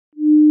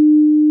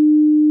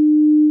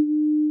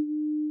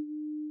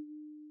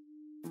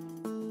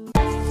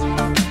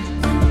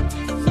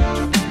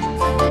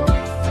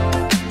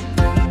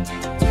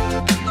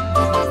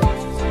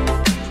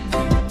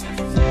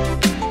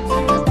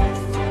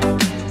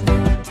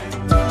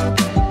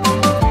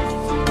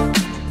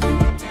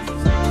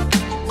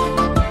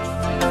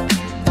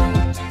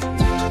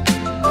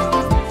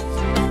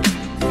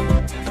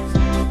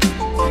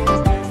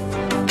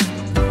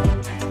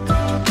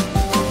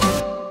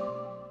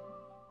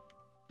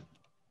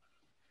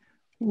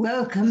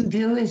Welcome,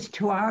 viewers,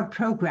 to our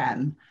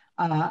program.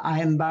 I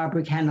am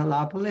Barbara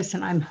Kanellopoulos,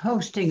 and I'm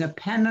hosting a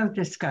panel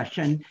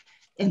discussion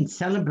in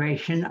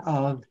celebration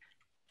of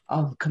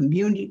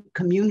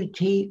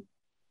Community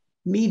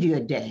Media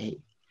Day.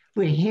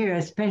 We're here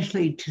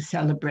especially to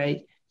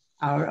celebrate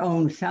our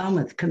own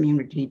Falmouth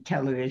Community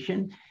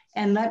Television.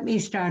 And let me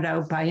start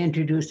out by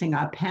introducing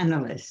our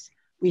panelists.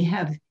 We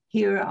have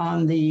here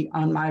on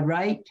my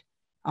right,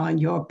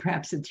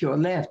 perhaps it's your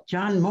left,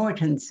 John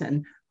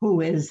Mortonsen,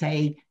 who is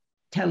a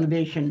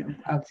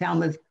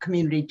Falmouth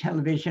Community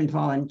Television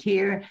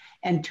volunteer.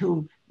 And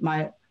to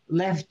my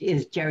left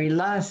is Jerry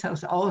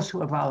Lassos,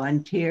 also a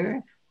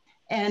volunteer.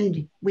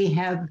 And we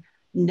have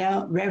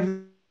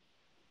Reverend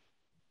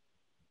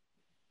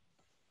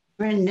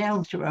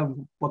Nell of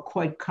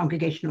Wacoit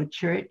Congregational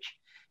Church,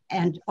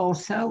 and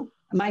also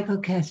Michael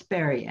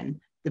Kasparian,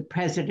 the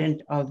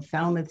president of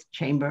Falmouth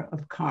Chamber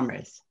of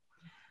Commerce.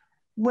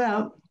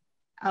 Well,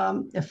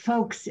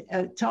 folks,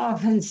 it's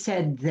often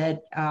said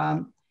that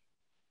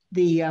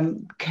the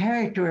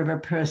character of a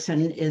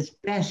person is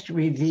best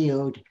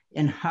revealed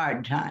in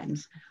hard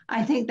times.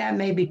 I think that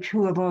may be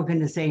true of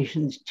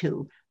organizations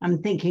too.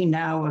 I'm thinking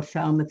now of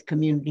Falmouth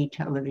Community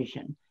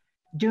Television.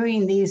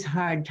 During these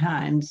hard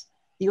times,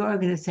 the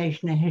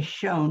organization has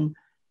shown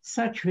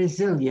such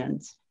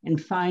resilience in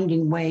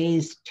finding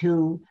ways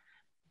to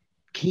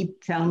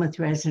keep Falmouth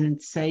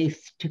residents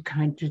safe, to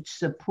kind of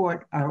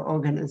support our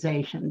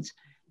organizations.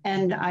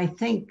 And I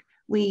think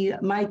we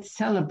might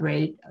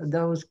celebrate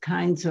those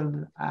kinds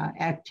of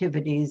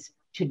activities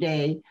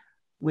today,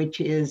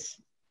 which is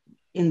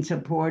in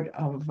support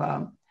of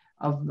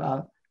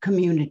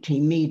community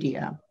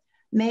media.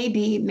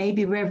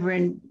 Maybe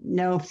Reverend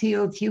Nell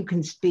Fields, you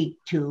can speak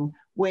to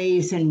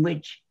ways in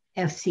which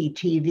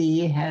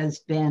FCTV has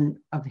been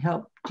of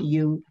help to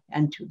you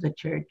and to the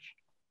church.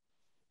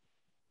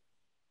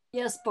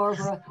 Yes,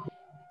 Barbara.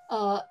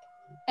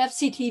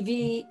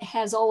 FCTV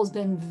has always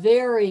been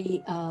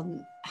very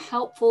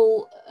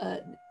helpful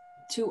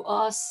to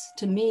us,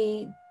 to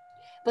me,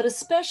 but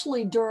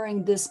especially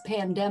during this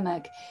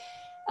pandemic.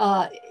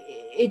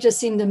 It just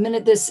seemed the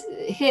minute this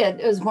hit,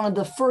 it was one of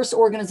the first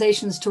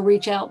organizations to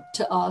reach out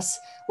to us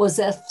was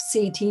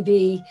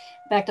FCTV. In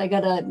fact, I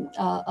got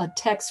a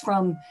text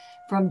from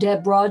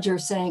Deb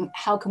Rogers saying,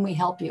 "How can we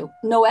help you?"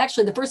 No,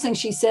 actually, the first thing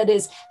she said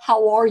is,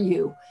 "How are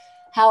you?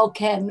 How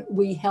can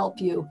we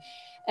help you?"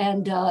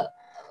 And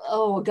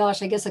oh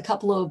gosh, I guess a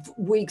couple of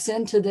weeks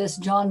into this,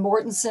 John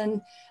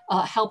Mortonsen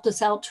helped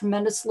us out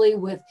tremendously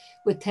with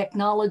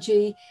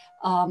technology,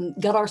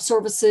 got our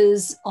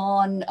services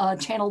on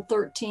Channel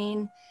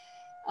 13.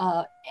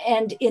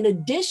 And in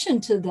addition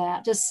to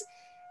that, just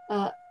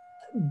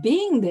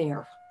being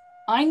there,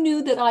 I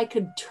knew that I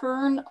could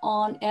turn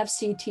on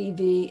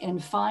FCTV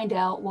and find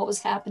out what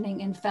was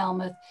happening in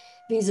Falmouth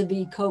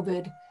vis-a-vis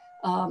COVID,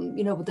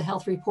 with the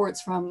health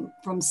reports from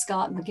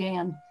Scott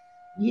McGann.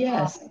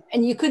 Yes.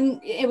 And you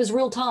couldn't, it was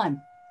real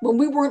time. When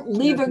we weren't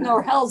leaving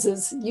our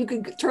houses, you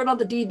could turn on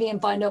the TV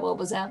and find out what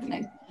was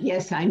happening.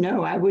 Yes, I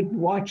know. I would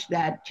watch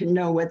that to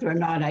know whether or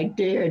not I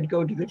dared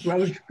go to the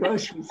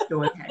grocery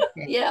store that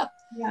day. Yeah.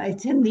 Yeah,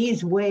 it's in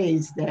these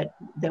ways that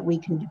we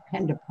can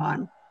depend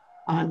upon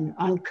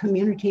on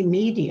community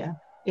media.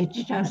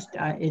 It's just,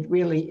 it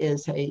really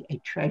is a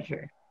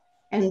treasure.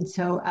 And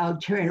so I'll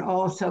turn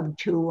also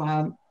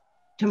to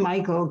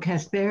Michael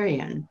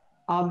Kasparian.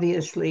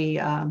 Obviously,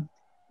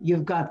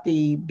 you've got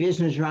the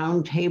Business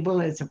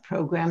Roundtable as a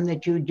program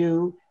that you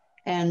do,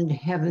 and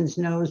heavens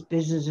knows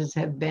businesses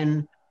have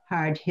been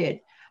hard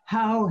hit.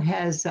 How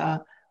has,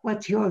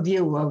 what's your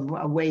view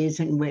of ways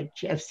in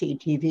which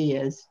FCTV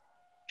has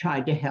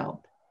tried to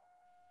help?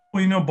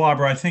 Well,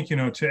 Barbara, I think,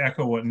 to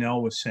echo what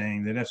Nell was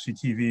saying, that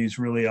FCTV is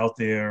really out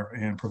there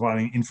and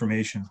providing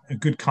information, a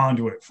good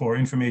conduit for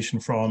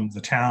information from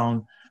the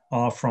town,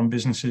 from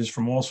businesses,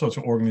 from all sorts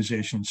of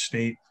organizations,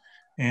 state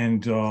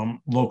and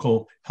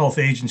local health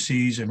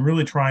agencies, and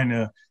really trying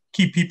to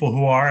keep people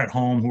who are at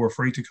home, who are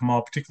afraid to come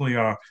out, particularly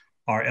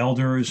our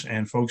elders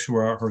and folks who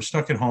are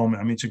stuck at home.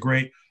 I mean, it's a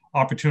great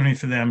opportunity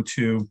for them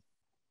to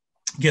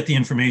get the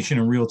information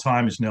in real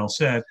time, as Nell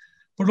said.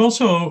 But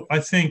also, I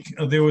think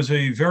there was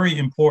a very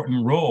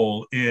important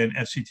role in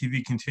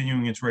FCTV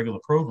continuing its regular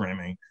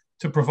programming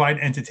to provide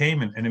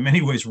entertainment and in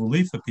many ways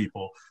relief for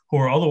people who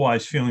are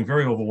otherwise feeling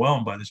very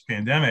overwhelmed by this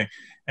pandemic.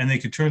 And they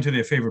could turn to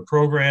their favorite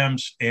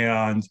programs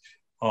and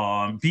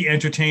be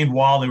entertained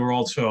while they were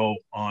also,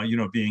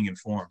 being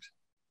informed.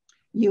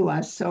 You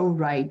are so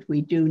right.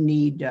 We do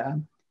need,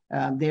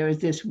 there is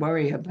this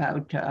worry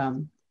about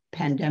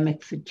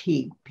pandemic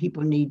fatigue.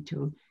 People need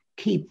to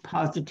keep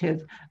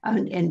positive.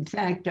 And in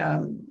fact,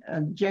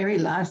 Jerry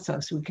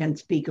Lassos, we can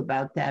speak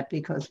about that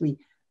because we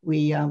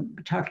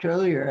talked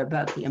earlier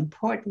about the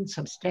importance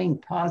of staying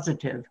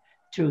positive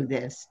through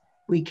this.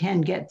 We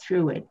can get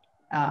through it,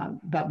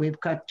 but we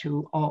have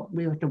to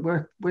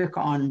work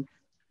on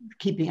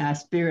keeping our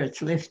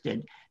spirits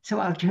lifted. So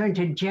I'll turn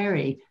to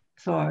Jerry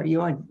for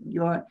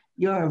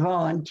you're a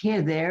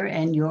volunteer there,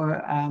 and you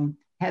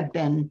have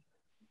been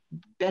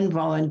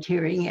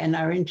volunteering and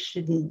are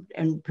interested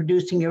in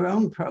producing your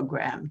own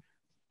program.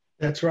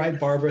 That's right,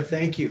 Barbara.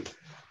 Thank you.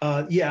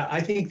 Yeah, I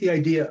think the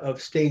idea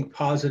of staying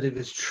positive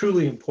is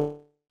truly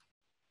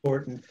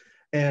important.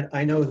 And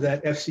I know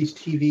that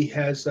FCTV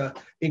has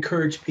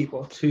encouraged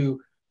people to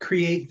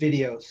create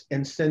videos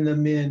and send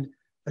them in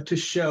to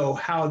show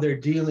how they're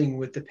dealing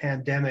with the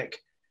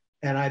pandemic.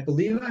 And I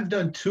believe I've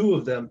done 2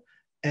 of them.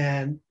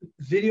 And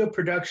video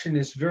production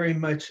is very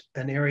much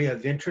an area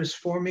of interest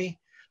for me.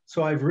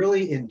 So I've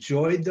really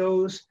enjoyed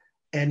those.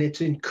 And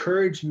it's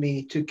encouraged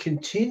me to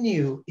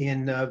continue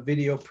in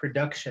video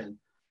production.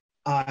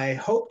 I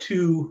hope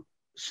to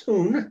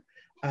soon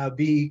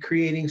be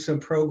creating some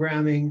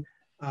programming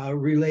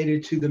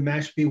related to the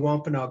Mashpee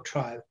Wampanoag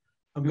tribe.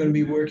 I'm going to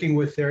be working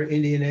with their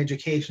Indian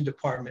Education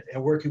Department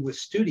and working with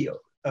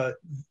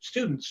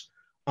students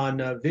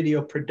on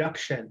video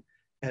production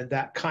and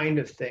that kind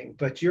of thing.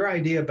 But your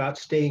idea about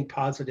staying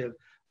positive,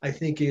 I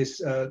think,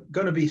 is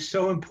going to be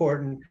so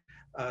important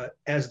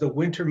as the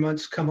winter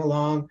months come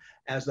along,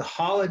 as the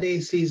holiday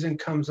season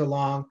comes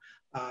along.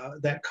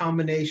 That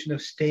combination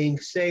of staying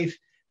safe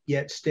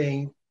yet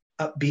staying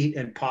upbeat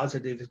and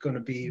positive is going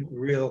to be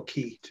real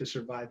key to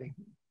surviving.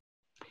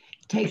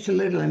 It takes a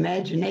little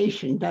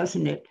imagination,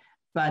 doesn't it?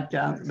 But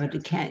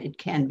it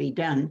can be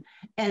done.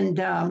 And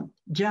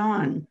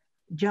John,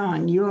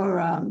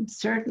 you're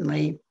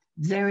certainly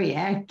very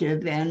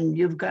active, and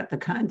you've got the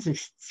kinds of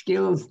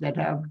skills that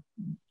are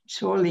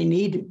sorely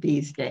needed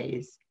these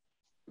days.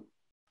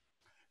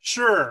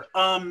 Sure,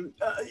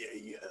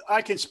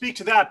 I can speak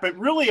to that, but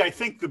really I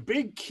think the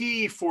big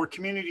key for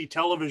community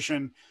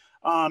television,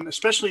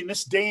 especially in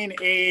this day and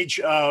age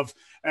of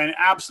an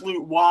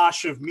absolute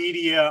wash of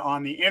media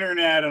on the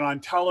internet and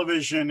on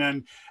television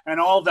and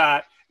all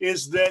that,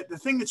 is that the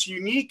thing that's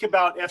unique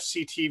about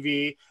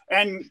FCTV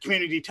and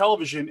community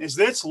television is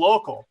that it's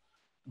local,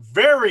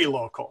 very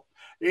local.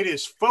 It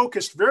is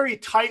focused very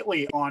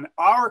tightly on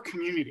our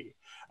community.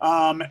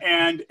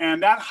 And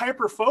that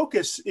hyper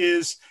focus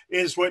is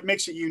what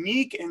makes it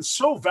unique and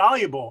so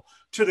valuable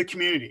to the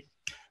community.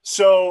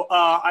 So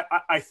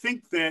I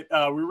think that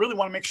we really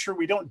want to make sure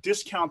we don't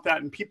discount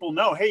that and people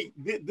know, hey,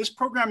 this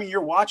programming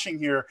you're watching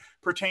here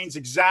pertains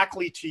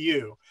exactly to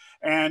you.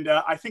 And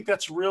I think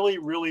that's really,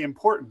 really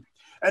important.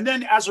 And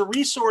then as a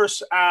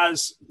resource,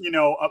 as you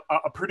know,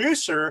 a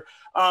producer,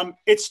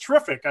 it's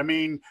terrific. I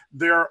mean,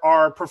 there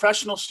are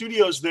professional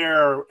studios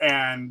there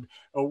and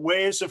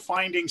ways of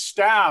finding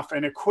staff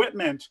and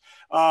equipment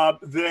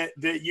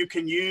that you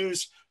can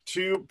use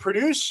to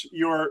produce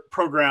your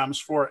programs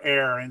for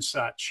air and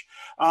such.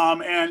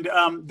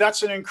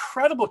 That's an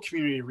incredible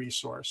community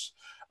resource.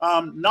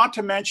 Not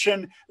to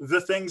mention the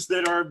things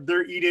that are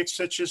their edicts,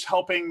 such as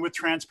helping with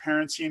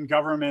transparency in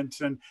government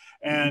and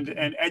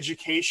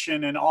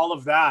education and all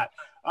of that.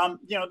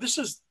 You know,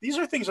 these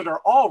are things that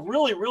are all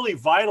really, really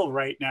vital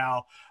right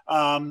now,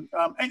 and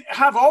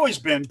have always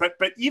been, but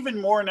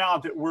even more now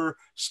that we're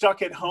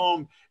stuck at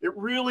home. It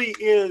really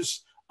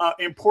is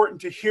important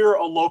to hear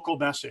a local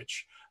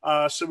message,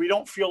 so we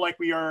don't feel like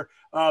we are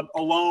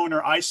alone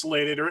or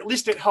isolated, or at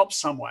least it helps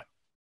somewhat.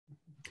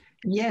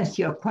 Yes,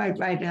 you're quite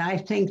right. And I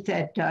think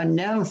that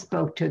Nell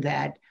spoke to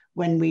that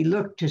when we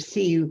look to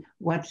see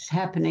what's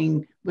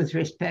happening with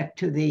respect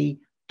to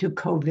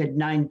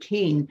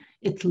COVID-19.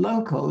 It's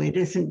local. It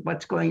isn't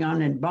what's going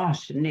on in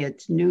Boston.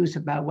 It's news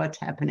about what's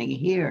happening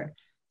here.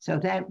 So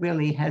that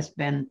really has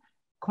been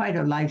quite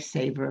a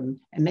lifesaver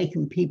and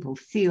making people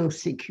feel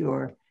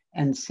secure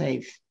and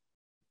safe.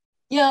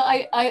 Yeah,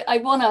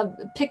 I want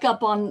to pick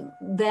up on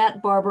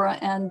that, Barbara,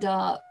 and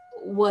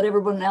what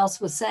everyone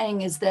else was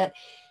saying is that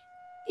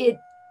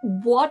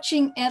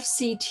watching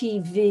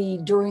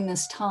FCTV during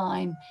this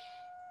time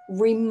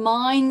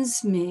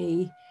reminds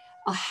me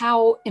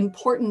how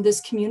important this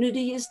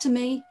community is to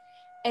me.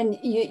 And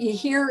you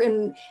hear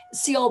and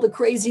see all the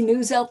crazy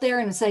news out there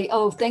and say,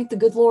 oh, thank the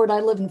good Lord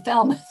I live in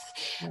Falmouth.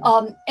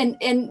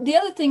 And the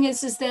other thing is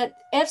that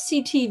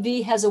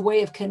FCTV has a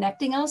way of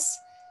connecting us,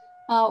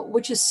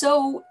 which is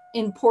so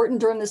important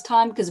during this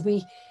time, because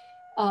we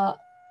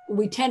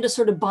tend to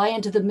sort of buy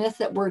into the myth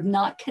that we're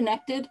not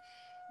connected.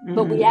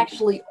 But we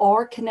actually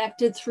are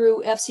connected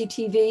through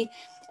FCTV.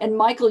 And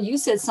Michael, you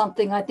said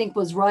something I think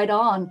was right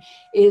on,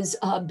 is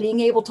being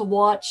able to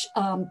watch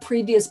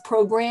previous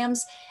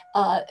programs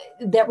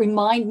that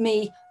remind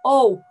me,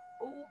 oh,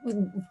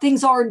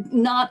 things are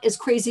not as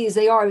crazy as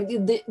they are.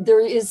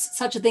 There is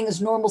such a thing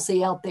as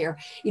normalcy out there.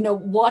 You know,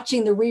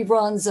 watching the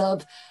reruns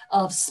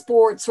of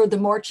sports or the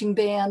marching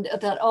band, I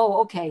thought,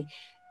 oh, okay,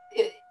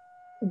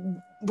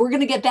 we're going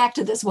to get back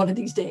to this one of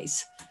these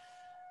days.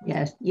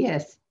 Yes,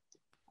 yes.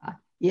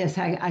 Yes,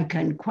 I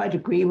can quite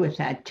agree with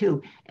that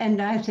too.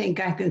 And I think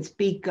I can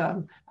speak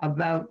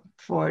about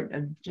for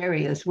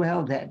Jerry as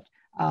well, that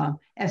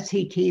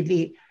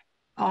FCTV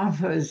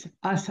offers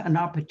us an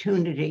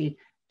opportunity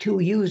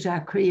to use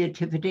our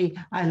creativity.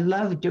 I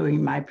love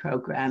doing my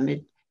program.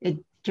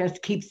 It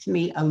just keeps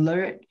me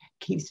alert,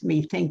 keeps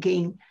me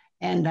thinking,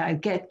 and I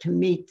get to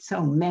meet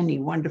so many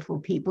wonderful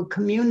people,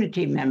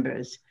 community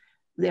members.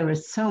 There are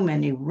so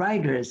many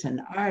writers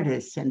and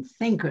artists and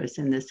thinkers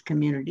in this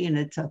community, and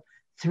it's a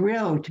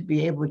thrill to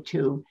be able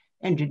to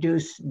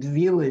introduce the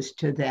viewers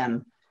to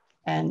them.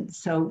 And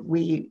so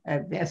we,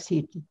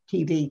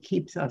 FCTV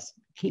keeps us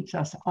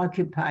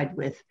occupied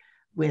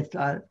with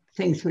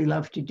things we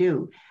love to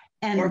do.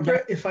 And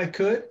Barbara, if I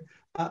could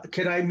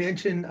I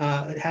mention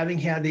having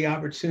had the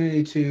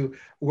opportunity to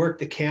work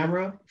the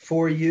camera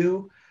for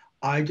you,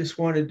 I just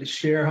wanted to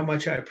share how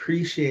much I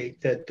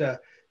appreciate that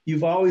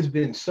you've always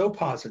been so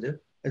positive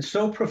and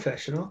so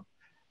professional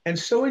and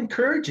so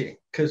encouraging,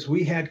 because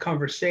we had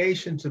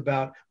conversations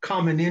about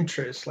common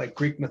interests like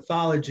Greek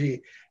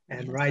mythology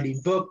and writing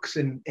books.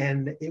 And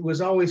it was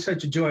always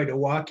such a joy to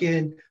walk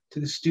in to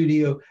the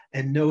studio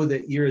and know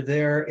that you're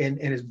there. And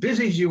as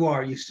busy as you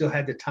are, you still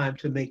had the time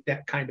to make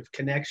that kind of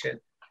connection.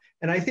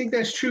 And I think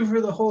that's true for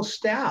the whole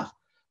staff.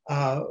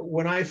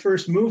 When I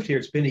first moved here,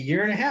 it's been a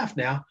year and a half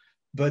now,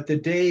 but the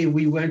day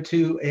we went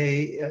to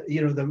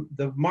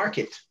the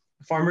market,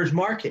 farmer's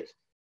market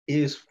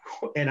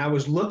and I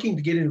was looking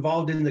to get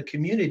involved in the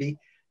community,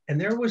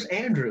 and there was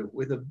Andrew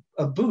with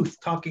a booth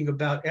talking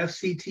about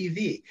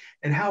FCTV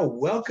and how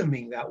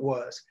welcoming that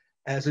was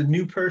as a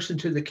new person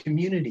to the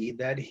community,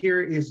 that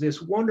here is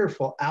this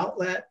wonderful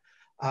outlet,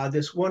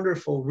 this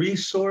wonderful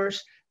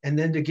resource, and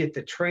then to get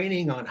the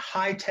training on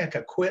high-tech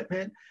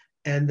equipment,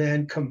 and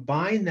then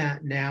combine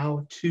that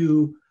now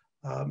to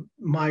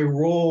my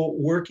role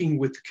working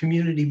with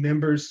community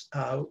members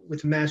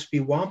with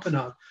Mashpee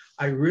Wampanoag.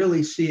 I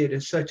really see it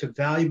as such a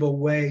valuable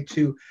way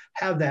to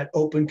have that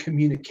open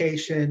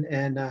communication,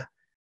 and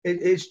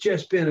it's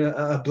just been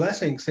a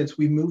blessing since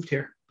we moved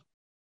here.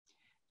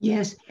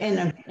 Yes,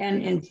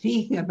 and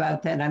speaking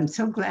about that, I'm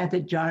so glad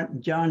that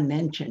John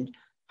mentioned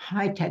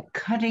high-tech,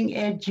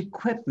 cutting-edge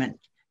equipment.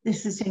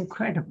 This is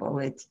incredible.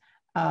 It's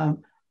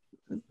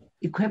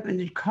equipment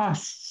that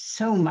costs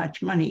so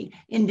much money.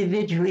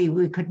 Individually,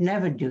 we could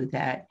never do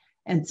that.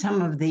 And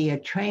some of the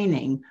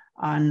training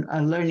on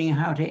learning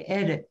how to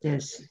edit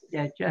this,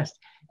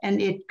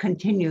 and it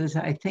continues.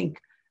 I think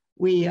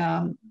we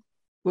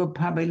will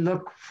probably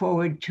look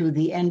forward to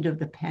the end of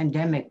the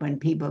pandemic when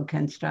people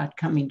can start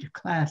coming to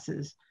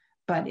classes.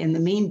 But in the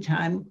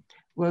meantime,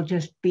 we'll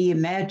just be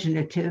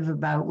imaginative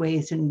about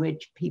ways in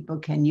which people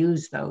can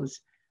use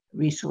those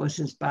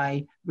resources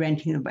by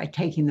renting them, by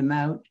taking them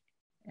out.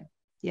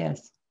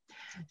 Yes.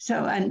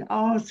 So, and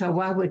also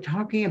while we're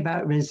talking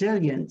about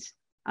resilience,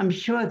 I'm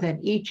sure that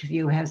each of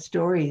you has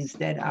stories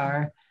that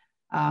are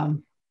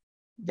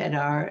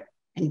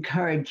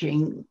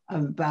encouraging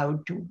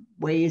about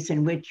ways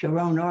in which your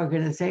own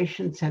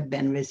organizations have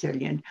been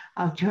resilient.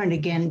 I'll turn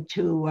again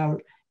to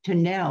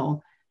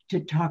Nell to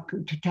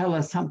tell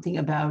us something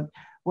about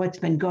what's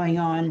been going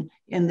on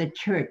in the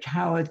church.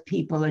 How have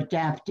people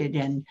adapted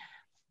and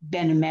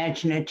been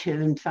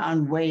imaginative and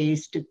found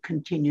ways to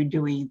continue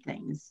doing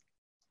things?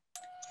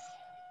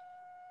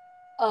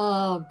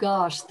 Oh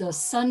gosh,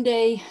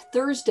 Thursday,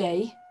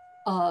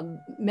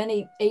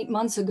 8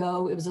 months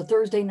ago, it was a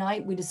Thursday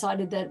night. We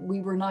decided that we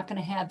were not going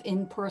to have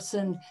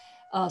in-person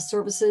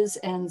services,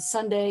 and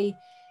Sunday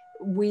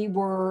we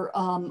were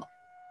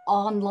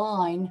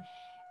online,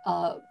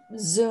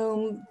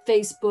 Zoom,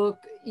 Facebook,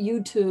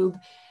 YouTube.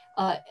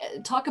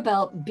 Talk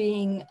about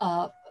being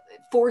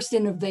forced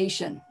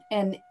innovation,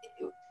 and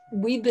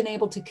we've been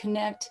able to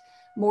connect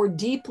more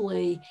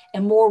deeply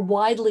and more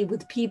widely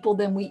with people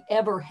than we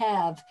ever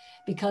have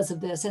because of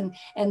this. And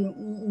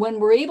when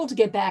we're able to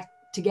get back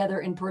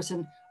together in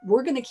person,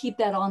 we're going to keep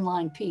that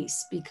online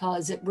piece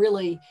because it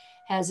really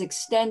has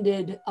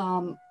extended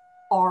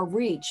our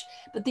reach.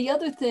 But the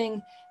other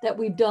thing that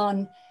we've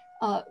done,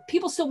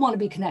 people still want to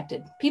be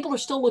connected. People are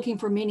still looking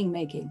for meaning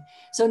making.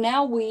 So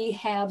now we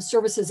have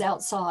services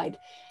outside,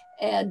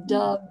 and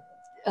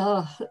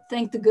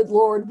thank the good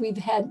Lord, we've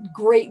had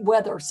great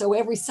weather. So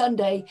every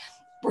Sunday,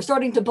 we're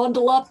starting to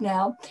bundle up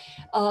now.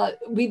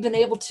 We've been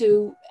able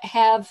to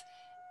have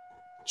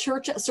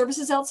church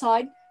services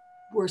outside.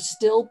 We're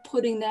still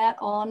putting that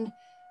on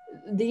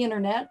the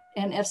internet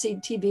and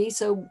FCTV,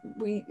 so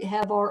we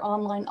have our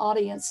online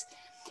audience.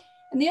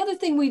 And the other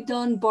thing we've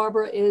done,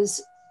 Barbara,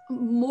 is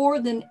more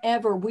than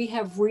ever, we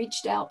have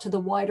reached out to the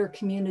wider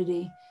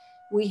community.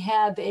 We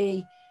have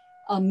a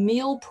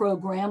meal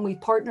program. We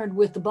partnered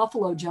with the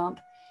Buffalo Jump,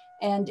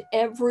 and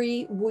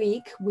every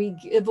week we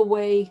give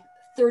away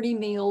 30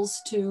 meals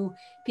to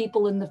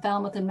people in the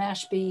Falmouth and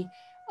Mashpee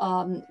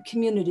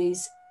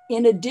communities,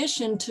 in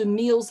addition to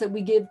meals that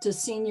we give to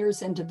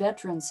seniors and to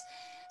veterans.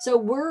 So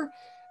we're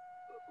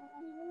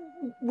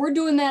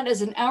doing that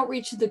as an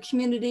outreach to the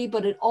community,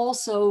 but it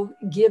also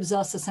gives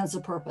us a sense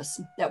of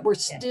purpose, that we're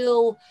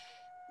still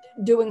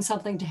doing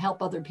something to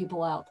help other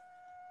people out.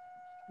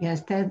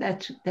 Yes,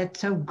 that's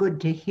so good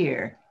to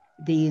hear.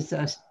 These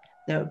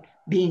the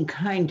being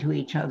kind to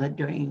each other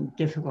during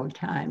difficult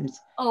times.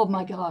 Oh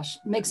my gosh,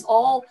 makes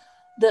all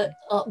the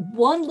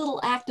one little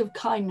act of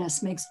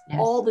kindness makes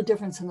all the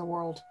difference in the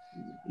world.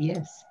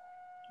 Yes,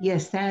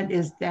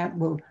 that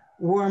will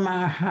warm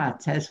our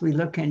hearts as we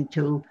look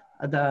into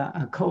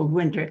the cold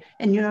winter.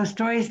 And you know,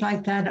 stories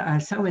like that are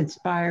so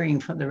inspiring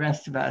for the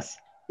rest of us.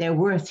 They're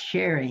worth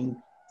sharing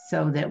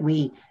so that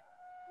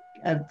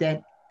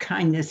that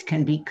kindness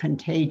can be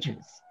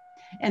contagious.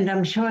 And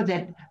I'm sure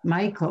that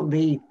Michael,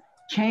 the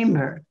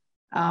chamber,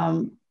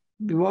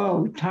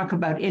 whoa, talk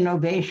about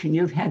innovation.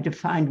 You've had to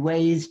find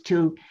ways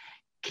to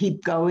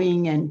keep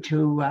going and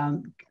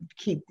to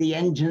keep the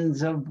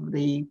engines of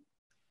the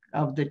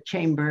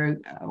chamber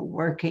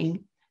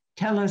working.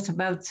 Tell us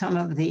about some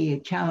of the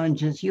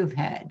challenges you've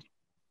had.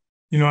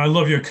 You know, I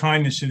love your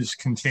kindness is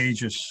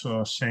contagious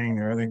saying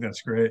there. I think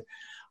that's great.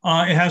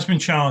 It has been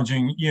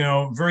challenging, you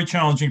know, very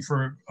challenging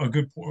for a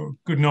good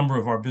number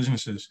of our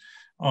businesses.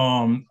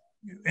 And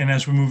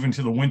as we move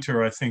into the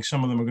winter, I think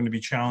some of them are going to be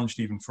challenged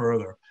even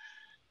further.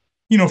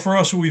 You know, for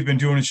us, what we've been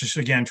doing is just,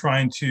 again,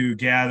 trying to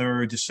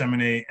gather,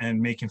 disseminate,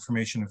 and make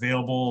information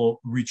available,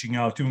 reaching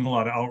out, doing a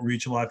lot of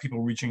outreach, a lot of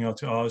people reaching out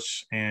to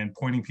us and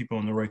pointing people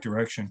in the right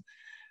direction.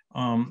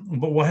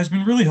 But what has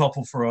been really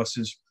helpful for us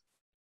is,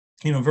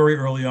 you know, very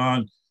early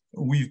on,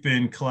 we've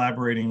been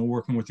collaborating and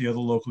working with the other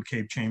local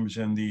Cape chambers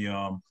and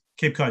the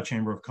Cape Cod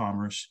Chamber of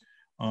Commerce.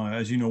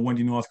 As you know,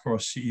 Wendy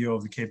Northcross, CEO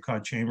of the Cape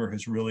Cod Chamber,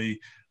 has really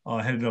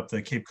headed up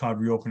the Cape Cod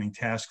Reopening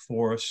Task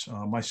Force.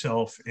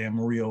 Myself and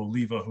Maria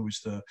Oliva, who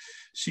is the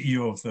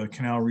CEO of the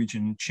Canal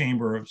Region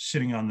Chamber,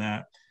 sitting on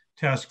that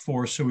task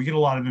force. So we get a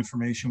lot of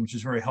information, which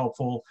is very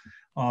helpful,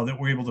 that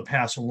we're able to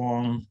pass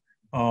along,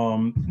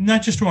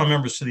 not just to our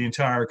members, to the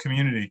entire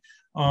community.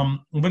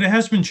 But it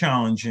has been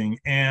challenging.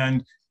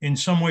 And in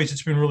some ways,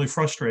 it's been really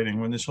frustrating.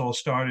 When this all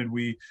started,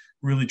 we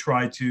really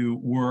tried to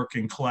work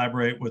and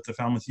collaborate with the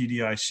Falmouth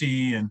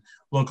EDIC and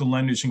local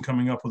lenders in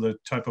coming up with a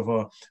type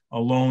of a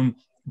loan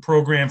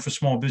program for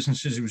small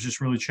businesses. It was just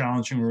really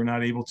challenging. We were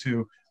not able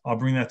to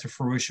bring that to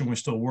fruition. We're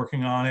still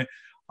working on it.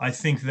 I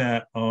think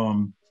that,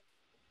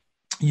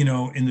 you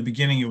know, in the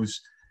beginning,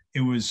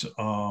 it was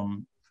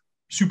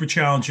super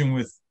challenging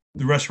with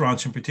the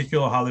restaurants in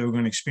particular, how they were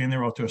going to expand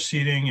their outdoor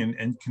seating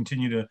and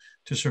continue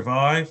to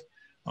survive.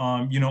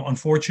 You know,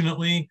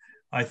 unfortunately,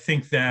 I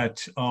think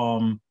that,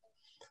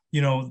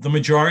 you know, the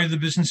majority of the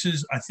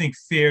businesses, I think,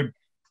 fared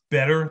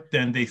better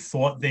than they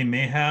thought they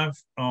may have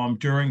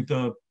during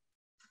the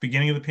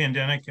beginning of the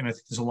pandemic. And I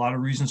think there's a lot of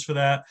reasons for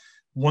that.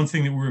 One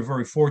thing that we were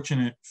very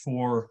fortunate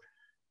for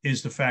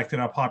is the fact that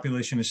our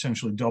population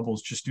essentially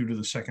doubles just due to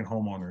the second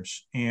homeowners.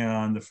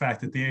 And the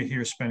fact that they're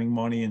here spending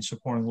money and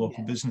supporting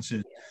local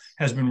businesses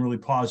has been really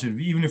positive.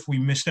 Even if we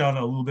missed out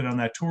a little bit on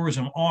that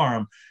tourism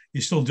arm,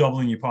 you're still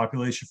doubling your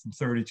population from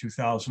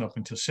 32,000 up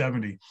into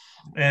 70.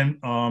 And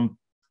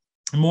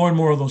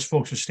more of those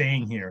folks are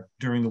staying here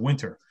during the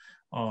winter.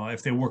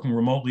 If they're working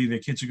remotely, their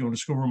kids are going to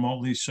school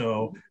remotely.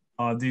 So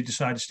they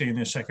decide to stay in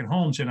their second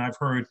homes. And I've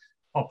heard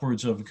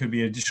upwards of, it could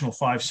be additional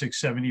 5, 6,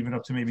 7, even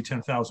up to maybe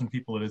 10,000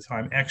 people at a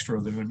time extra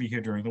that are going to be here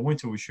during the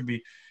winter, which should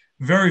be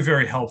very,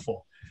 very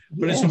helpful.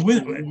 But as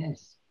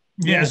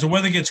the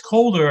weather gets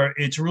colder,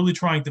 it's really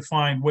trying to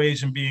find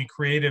ways and being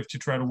creative to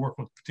try to work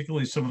with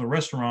particularly some of the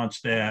restaurants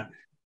that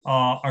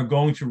are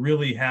going to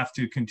really have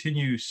to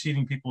continue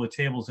seating people at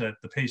tables at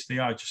the pace they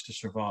are just to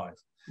survive.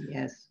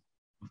 Yes.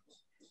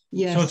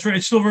 So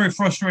it's still very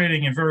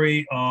frustrating and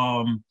very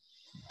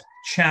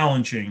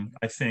challenging,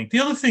 I think. The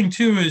other thing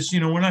too is, you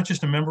know, we're not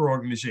just a member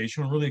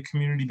organization, we're really a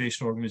community-based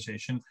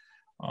organization.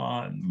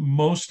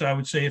 Most, I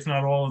would say, if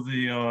not all of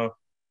the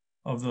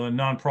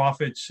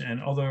nonprofits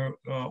and other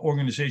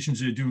organizations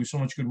that are doing so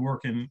much good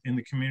work in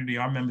the community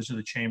are members of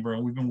the chamber,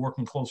 and we've been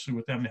working closely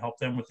with them to help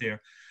them with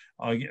their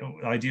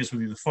ideas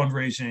with either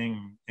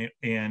fundraising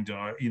and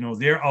you know,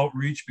 their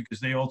outreach, because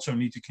they also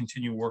need to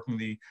continue working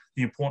the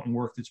important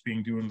work that's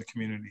being done in the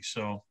community.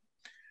 So,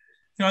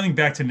 you know, I think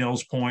back to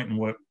Nell's point and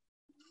what,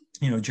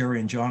 you know, Jerry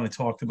and John had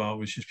talked about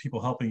was just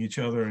people helping each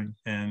other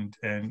and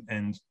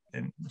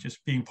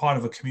just being part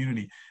of a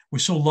community. We're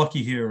so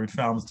lucky here in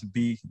Falmouth to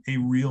be a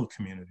real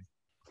community.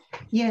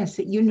 Yes,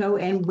 you know,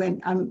 and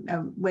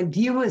when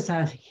viewers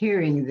are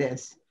hearing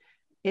this,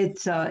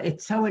 it's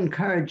so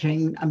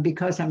encouraging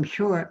because I'm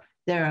sure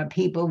there are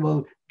people who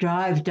will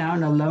drive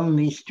down a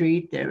lonely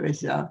street. There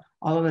is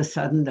all of a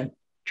sudden the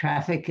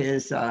traffic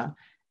is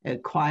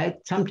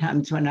quiet.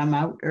 Sometimes when I'm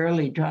out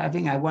early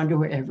driving, I wonder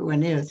where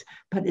everyone is.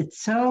 But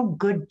it's so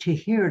good to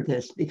hear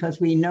this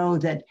because we know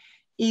that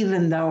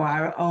even though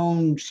our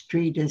own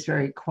street is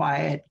very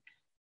quiet,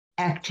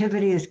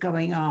 activity is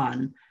going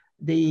on.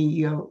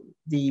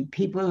 The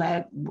people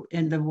at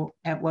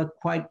what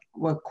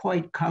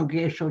quite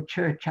Congregational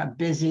Church are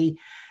busy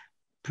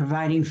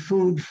providing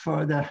food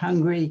for the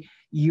hungry.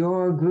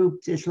 Your group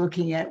is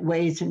looking at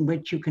ways in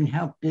which you can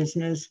help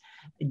business.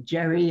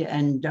 Jerry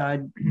and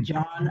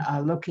John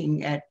are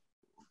looking at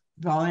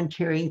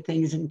volunteering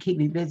things and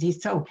keeping busy.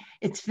 So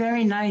it's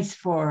very nice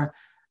for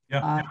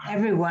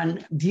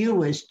everyone,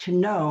 viewers, to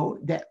know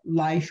that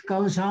life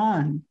goes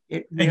on.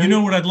 And you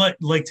know what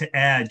I'd like to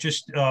add,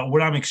 just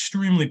what I'm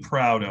extremely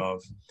proud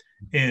of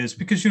is,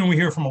 because, you know, we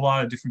hear from a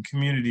lot of different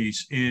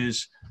communities,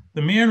 is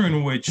the manner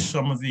in which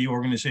some of the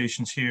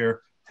organizations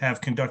here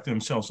have conducted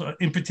themselves.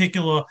 In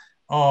particular,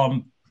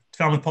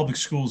 Falmouth Public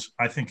Schools,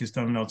 I think, has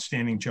done an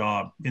outstanding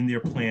job in their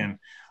plan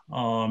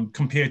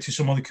compared to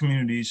some other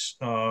communities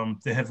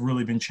that have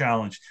really been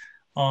challenged.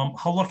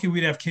 How lucky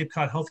we'd have Cape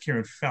Cod Healthcare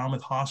and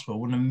Falmouth Hospital.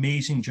 What an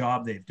amazing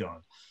job they've done.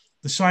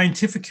 the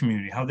scientific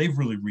community, how they've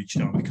really reached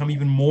out, become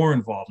even more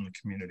involved in the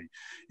community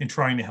in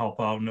trying to help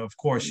out. And of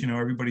course, you know,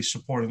 everybody's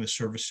supporting the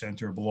service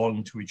center,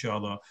 belonging to each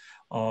other.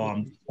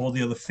 All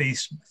the other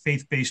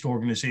faith-based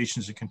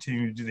organizations that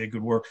continue to do their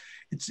good work.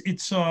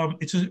 It's a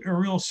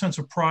real sense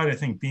of pride, I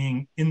think,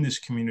 being in this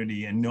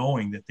community and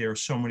knowing that there are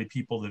so many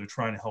people that are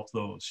trying to help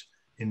those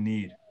in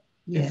need.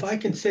 Yes. If I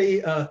can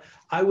say,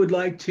 I would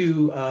like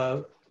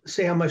to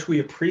say how much we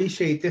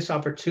appreciate this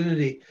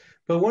opportunity.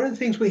 But one of the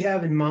things we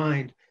have in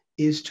mind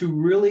is to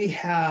really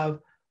have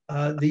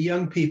the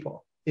young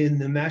people in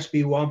the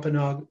Mashpee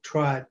Wampanoag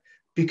tribe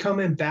become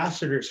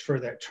ambassadors for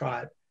that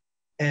tribe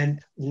and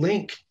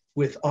link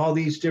with all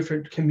these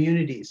different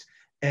communities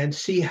and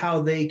see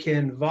how they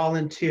can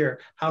volunteer,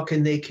 how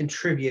can they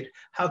contribute,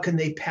 how can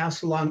they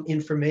pass along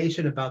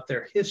information about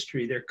their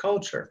history, their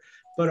culture,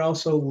 but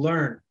also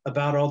learn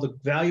about all the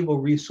valuable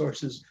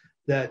resources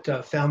that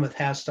Falmouth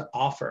has to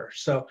offer.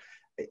 So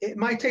it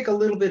might take a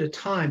little bit of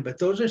time, but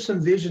those are some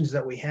visions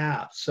that we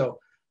have. So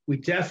we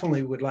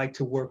definitely would like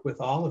to work with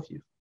all of you.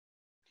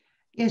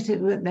 Yes,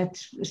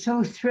 that's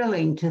so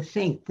thrilling to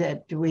think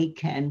that we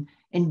can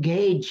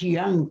engage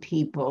young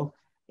people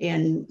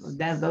in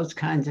those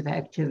kinds of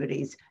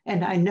activities.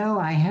 And I know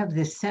I have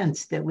this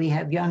sense that we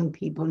have young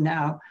people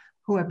now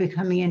who are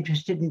becoming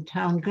interested in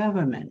town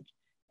government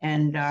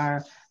and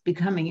are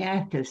becoming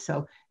active.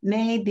 So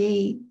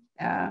maybe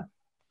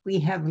we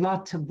have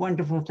lots of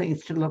wonderful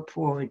things to look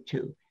forward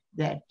to,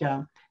 that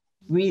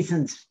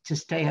reasons to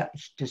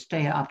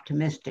stay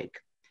optimistic.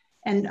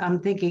 And I'm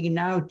thinking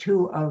now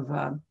too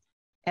of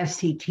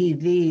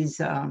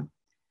FCTV's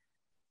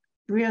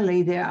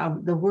really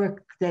the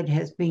work that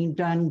has been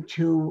done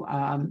to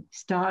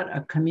start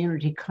a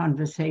community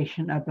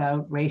conversation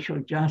about racial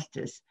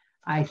justice.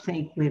 I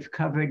think we've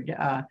covered,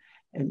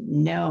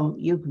 Nell,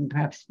 you can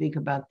perhaps speak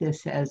about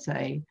this as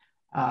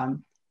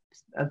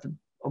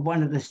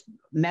one of the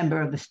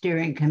member of the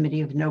steering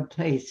committee of No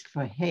Place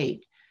for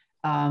Hate.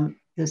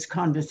 This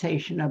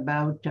conversation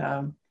about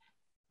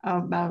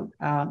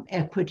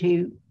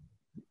equity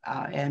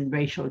and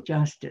racial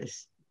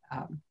justice.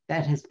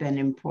 That has been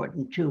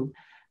important too.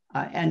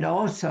 And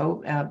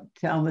also,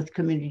 Falmouth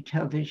Community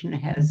Television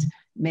has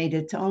made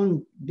its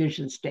own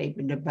vision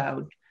statement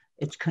about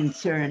its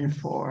concern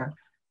for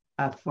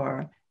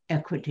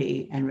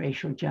equity and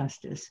racial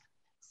justice.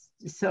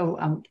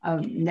 So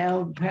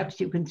Nell, perhaps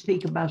you can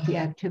speak about the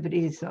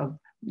activities of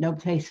No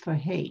Place for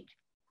Hate.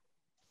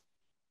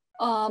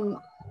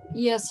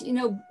 Yes, you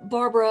know,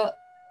 Barbara,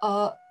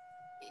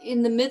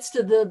 in the midst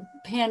of the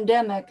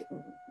pandemic,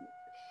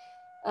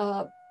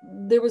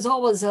 there was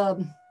always a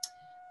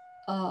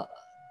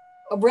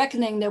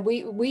reckoning that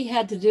we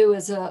had to do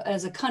as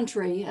a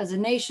country, as a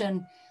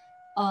nation,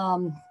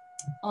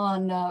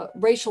 on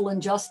racial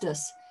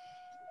injustice.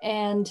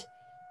 And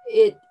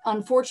it,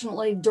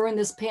 unfortunately, during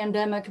this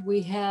pandemic,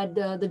 we had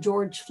the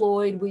George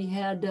Floyd, we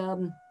had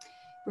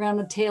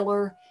Breonna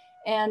Taylor,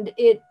 and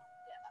it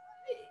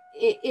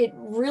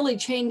really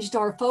changed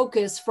our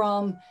focus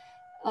from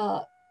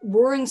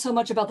worrying so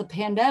much about the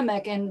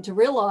pandemic and to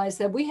realize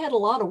that we had a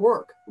lot of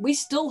work. We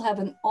still have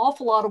an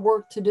awful lot of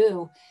work to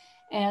do.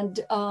 And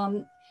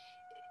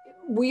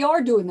we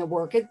are doing the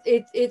work.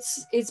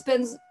 It's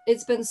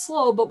been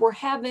slow, but we're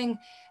having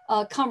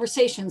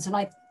conversations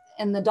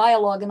and the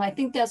dialogue. And I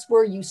think that's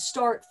where you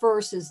start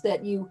first, is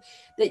that you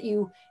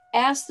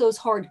ask those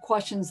hard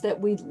questions,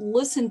 that we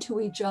listen to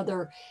each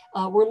other.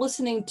 We're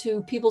listening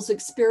to people's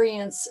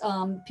experience,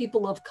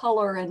 people of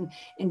color and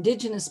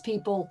Indigenous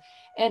people,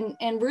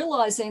 and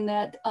realizing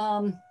that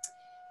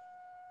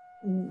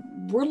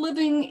we're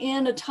living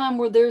in a time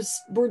where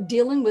we're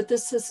dealing with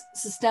this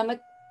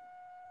systemic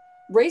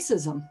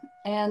racism,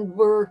 and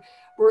we're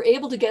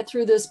able to get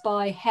through this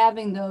by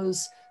having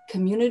those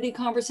community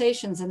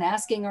conversations and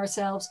asking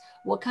ourselves,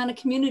 what kind of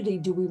community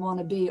do we want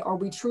to be? Are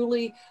we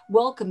truly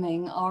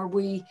welcoming? Are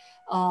we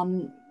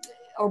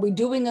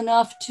doing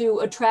enough to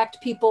attract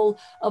people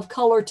of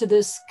color to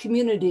this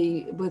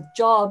community with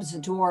jobs,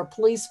 and to our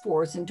police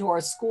force, and to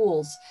our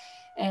schools?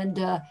 And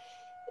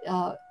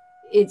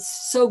it's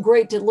so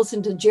great to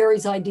listen to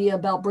Jerry's idea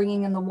about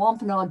bringing in the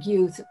Wampanoag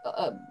youth.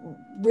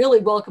 Really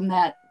welcome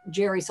that,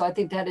 Jerry. So I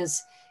think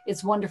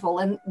it's wonderful.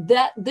 And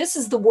this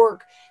is the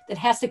work that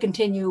has to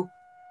continue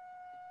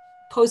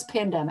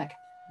post-pandemic.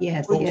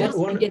 Yes, well, yes.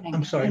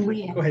 I'm sorry.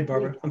 Go ahead,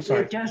 Barbara. I'm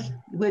sorry.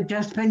 We've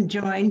just been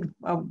joined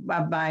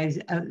by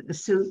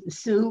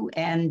Sue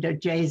and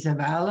Jay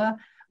Zavala.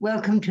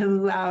 Welcome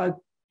to our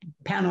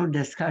panel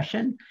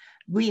discussion.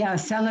 We are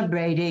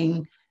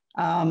celebrating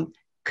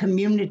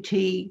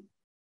Community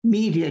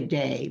Media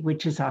Day,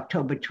 which is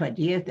October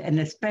 20th, and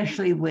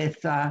especially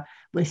we're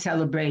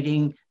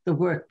celebrating the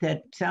work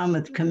that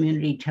Falmouth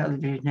Community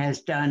Television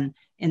has done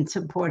in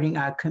supporting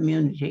our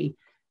community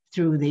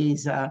through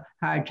these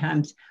hard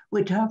times.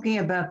 We're talking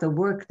about the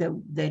work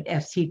that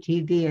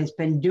FCTV has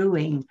been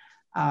doing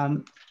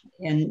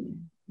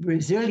in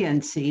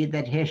resiliency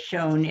that has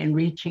shown in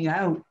reaching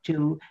out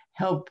to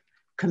help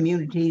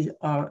communities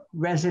or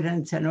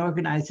residents and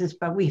organizers,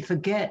 but we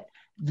forget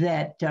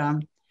that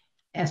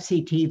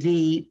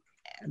FCTV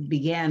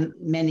began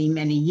many,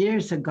 many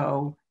years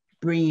ago,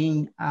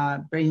 bringing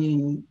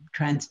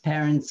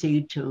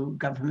transparency to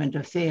government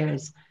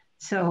affairs.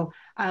 So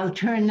I'll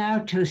turn now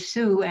to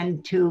Sue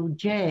and to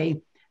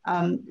Jay.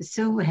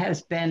 Sue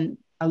has been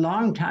a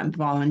longtime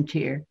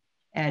volunteer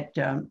at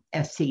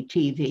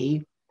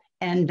FCTV,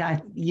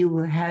 and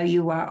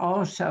you are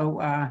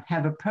also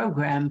have a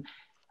program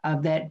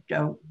that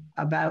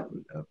about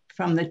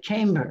from the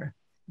chamber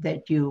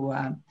that you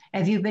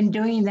have you been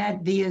doing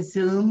that via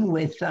Zoom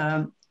with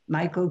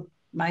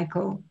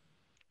Michael?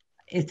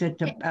 Is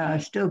it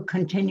still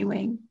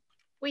continuing?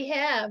 We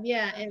have,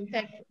 yeah. In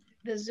fact,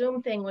 the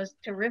Zoom thing was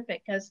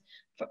terrific because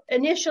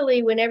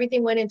initially when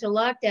everything went into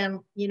lockdown,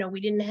 you know, we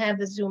didn't have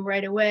the Zoom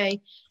right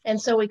away. And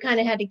so we kind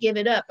of had to give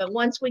it up. But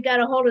once we got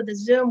a hold of the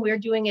Zoom, we're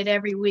doing it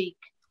every week.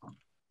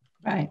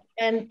 Right.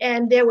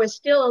 And there was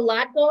still a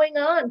lot going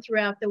on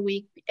throughout the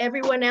week.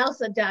 Everyone else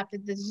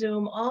adopted the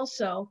Zoom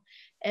also.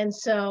 And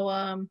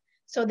so,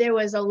 so there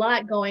was a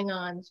lot going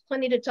on. There's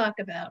plenty to talk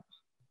about.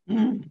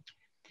 Mm.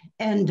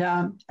 And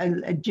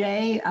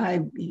Jay,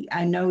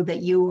 I know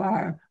that you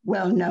are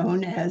well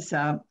known as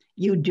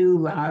you do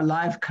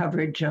live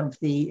coverage of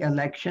the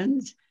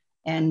elections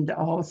and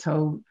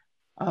also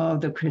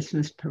the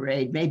Christmas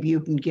parade. Maybe you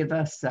can give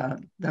us the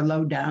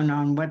lowdown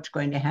on what's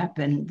going to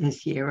happen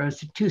this year, or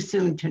is it too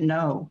soon to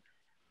know?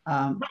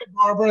 Hi,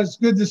 Barbara, it's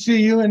good to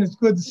see you, and it's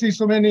good to see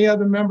so many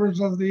other members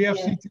of the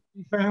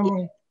FCTV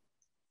family.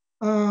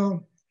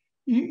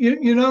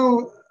 You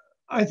know,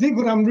 I think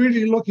what I'm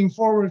really looking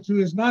forward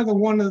to is neither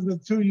one of the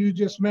two you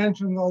just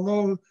mentioned,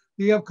 although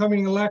the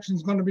upcoming election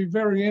is going to be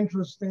very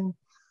interesting.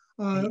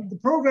 The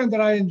program that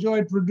I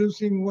enjoyed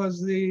producing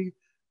was the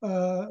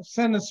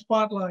Senate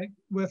Spotlight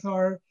with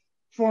our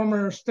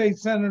former state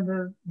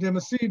senator,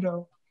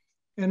 Demasido.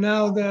 And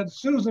now that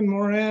Susan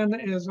Moran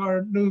is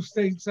our new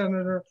state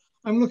senator,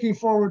 I'm looking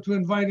forward to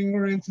inviting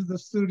her into the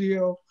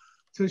studio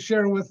to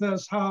share with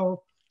us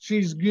how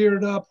she's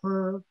geared up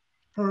her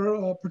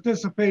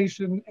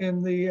participation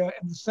in the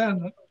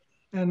Senate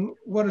and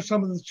what are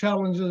some of the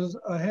challenges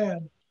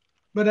ahead.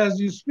 But as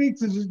you speak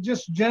to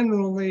just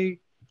generally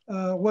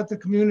what the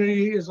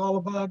community is all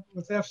about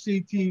with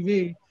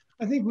FCTV,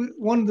 I think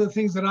one of the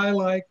things that I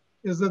like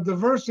is the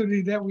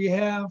diversity that we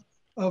have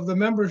of the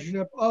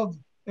membership of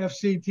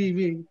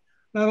FCTV.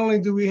 Not only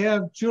do we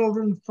have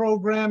children's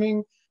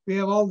programming, we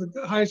have all the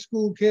high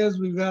school kids,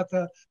 we've got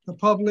the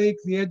public,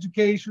 the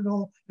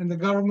educational, and the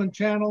government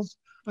channels.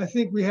 I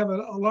think we have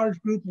a large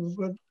group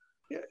of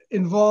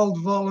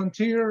involved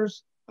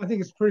volunteers. I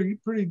think it's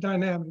pretty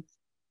dynamic.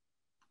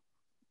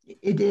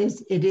 It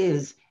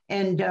is.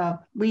 And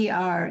we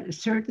are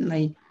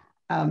certainly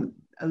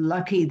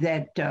lucky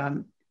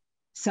that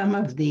some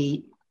of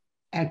the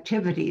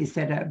activities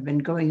that have been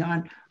going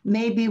on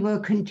maybe will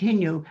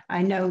continue.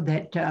 I know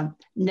that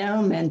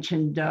Nell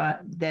mentioned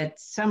that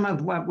some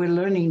of what we're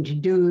learning to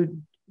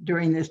do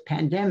during this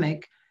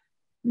pandemic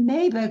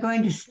maybe are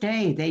going to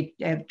stay. They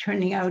are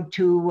turning out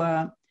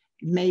to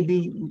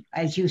maybe,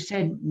 as you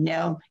said,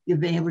 Nell, you've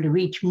been able to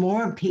reach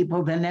more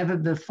people than ever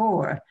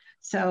before.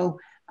 So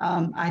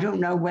I don't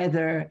know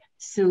whether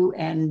Sue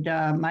and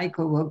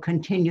Michael will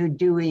continue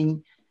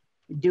doing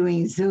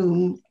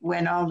Zoom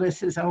when all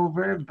this is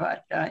over,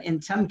 but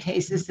in some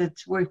cases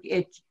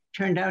it's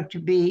turned out to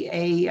be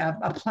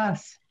a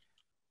plus.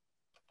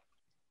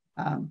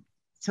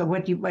 So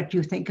what do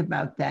you think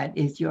about that?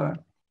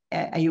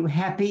 Are you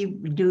happy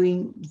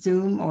doing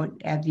Zoom, or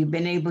have you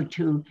been able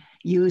to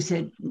use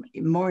it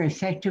more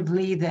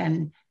effectively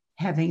than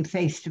having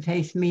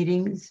face-to-face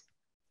meetings?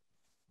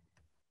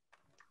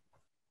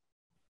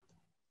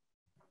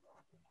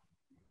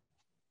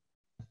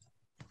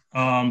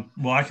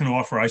 Well, I can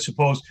offer, I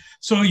suppose.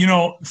 So, you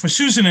know, for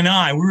Susan and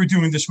I, we were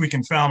doing This Week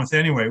in Falmouth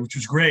anyway, which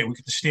was great. We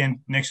could stand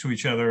next to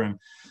each other and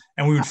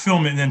we would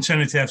film it and then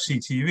send it to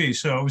FCTV.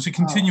 So it was a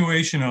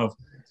continuation of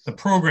the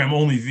program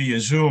only via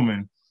Zoom.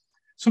 And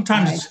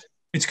sometimes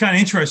it's kind of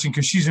interesting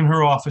because she's in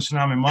her office and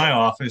I'm in my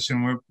office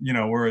and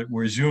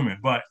we're Zooming,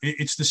 but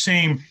it's the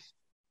same.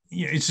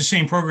 It's the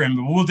same program,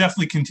 but we'll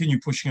definitely continue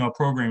pushing our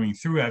programming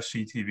through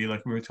FCTV,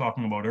 like we were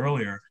talking about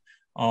earlier.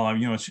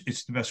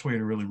 It's the best way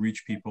to really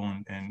reach people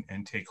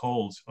and take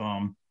hold.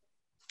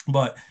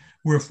 But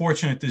we're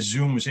fortunate that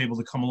Zoom was able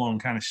to come along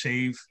and kind of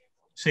save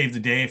the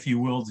day, if you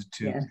will,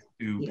 to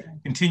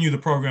continue the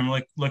program.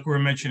 Like we were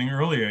mentioning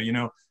earlier, you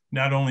know,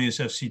 not only is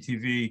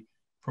FCTV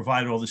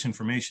provide all this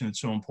information that's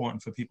so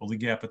important for people to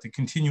get, but to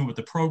continue with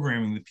the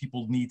programming that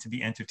people need to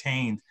be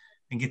entertained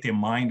and get their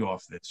mind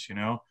off this, you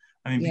know?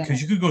 I mean,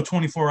 because you could go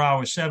 24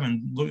 hours,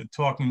 7,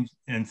 talking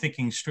and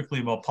thinking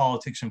strictly about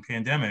politics and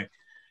pandemic.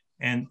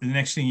 And the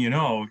next thing you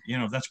know,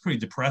 that's pretty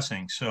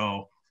depressing.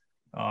 So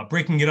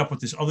breaking it up with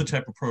this other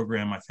type of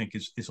program, I think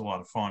is a lot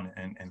of fun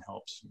and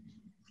helps.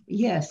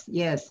 Yes.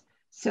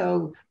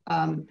 So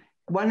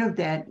one of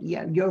that,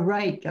 you're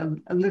right.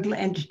 A little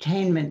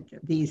entertainment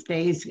these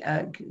days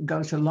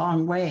goes a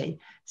long way.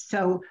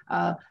 So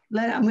I'm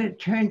going to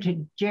turn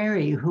to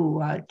Jerry,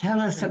 who tell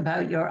us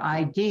about your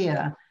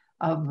idea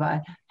of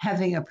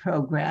having a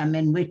program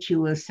in which you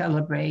will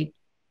celebrate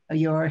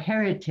your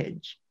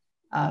heritage.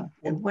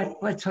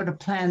 What sort of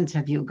plans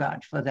have you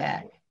got for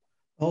that?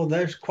 Oh,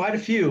 there's quite a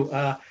few.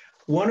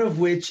 One of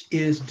which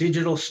is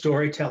digital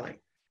storytelling.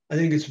 I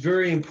think it's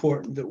very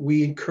important that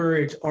we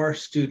encourage our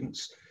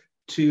students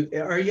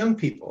our young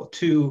people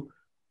to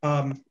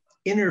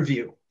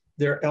interview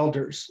their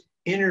elders,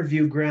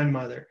 interview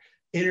grandmother,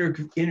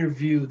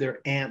 interview their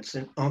aunts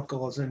and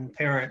uncles and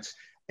parents,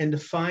 and to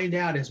find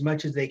out as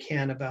much as they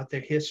can about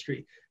their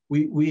history.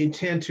 We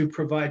intend to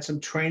provide some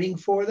training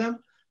for them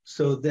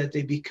so that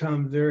they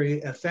become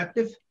very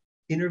effective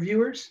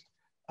interviewers.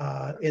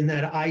 In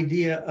that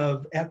idea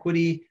of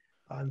equity,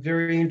 I'm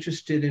very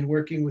interested in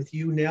working with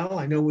you, Nell.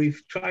 I know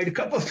we've tried a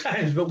couple of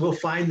times, but we'll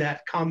find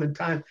that common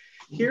time.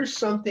 Here's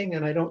something,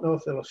 and I don't know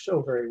if it'll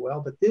show very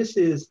well, but this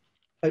is,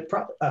 I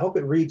hope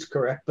it reads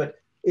correct, but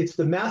it's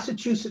the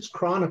Massachusetts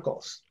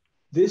Chronicles.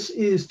 This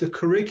is the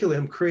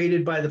curriculum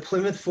created by the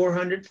Plymouth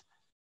 400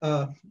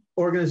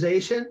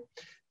 organization.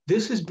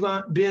 This has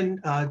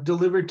been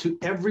delivered to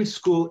every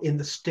school in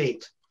the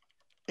state.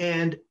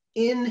 And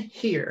in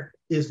here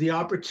is the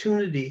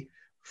opportunity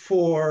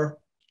for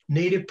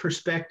Native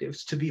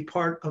perspectives to be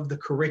part of the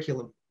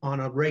curriculum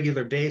on a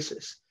regular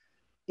basis.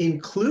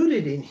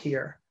 Included in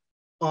here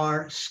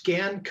are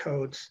scan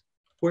codes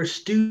where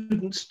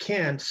students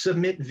can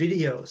submit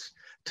videos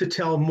to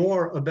tell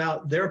more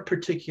about their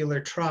particular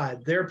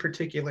tribe, their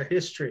particular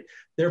history,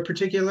 their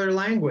particular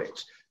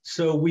language.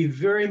 So we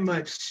very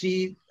much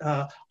see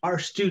our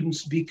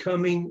students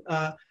becoming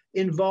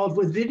involved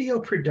with video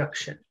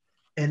production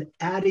and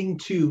adding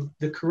to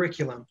the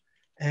curriculum.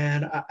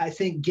 And I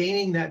think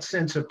gaining that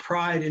sense of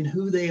pride in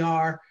who they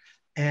are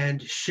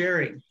and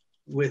sharing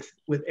with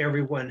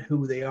everyone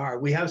who they are.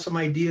 We have some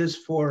ideas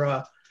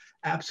for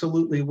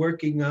absolutely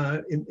working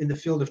in the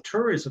field of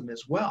tourism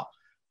as well.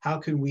 How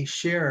can we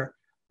share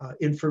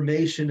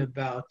information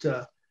about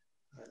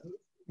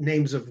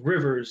names of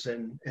rivers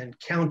and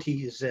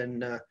counties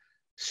and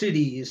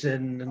cities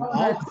and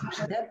all.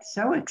 That's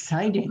so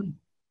exciting.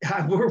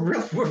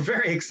 We're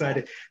very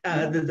excited.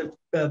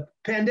 The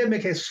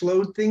pandemic has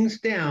slowed things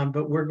down,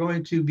 but we're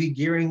going to be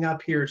gearing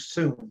up here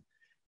soon.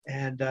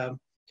 And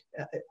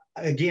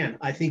again,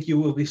 I think you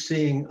will be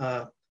seeing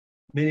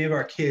many of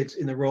our kids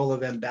in the role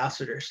of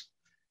ambassadors.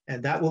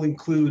 And that will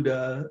include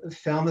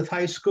Falmouth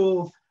High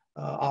School,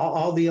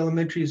 all the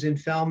elementaries in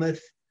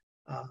Falmouth,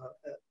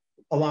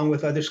 along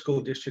with other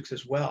school districts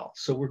as well.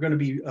 So we're going to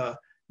be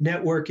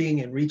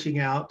networking and reaching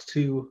out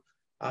to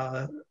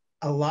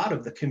a lot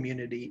of the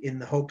community in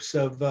the hopes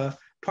of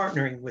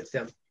partnering with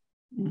them,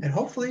 and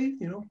hopefully,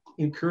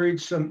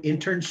 encourage some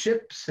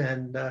internships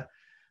and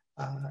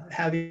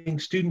having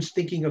students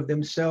thinking of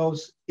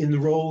themselves in the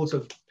roles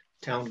of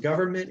town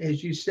government,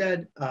 as you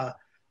said.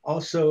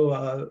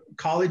 Also,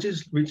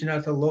 colleges, reaching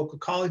out to local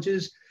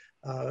colleges,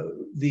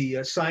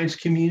 the science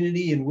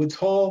community in Woods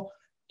Hole,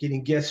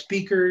 getting guest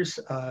speakers,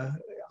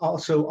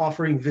 also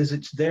offering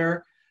visits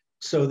there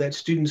so that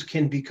students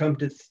can become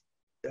to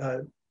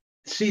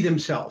see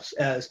themselves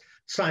as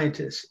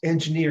scientists,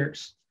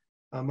 engineers.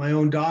 My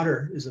own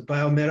daughter is a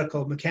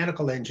biomedical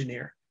mechanical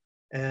engineer,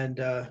 and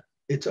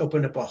it's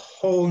opened up a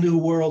whole new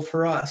world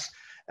for us,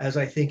 as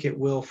I think it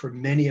will for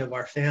many of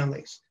our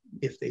families,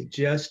 if they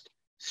just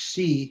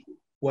see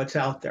what's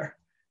out there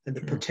and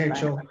the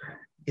potential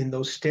in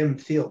those STEM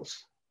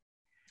fields.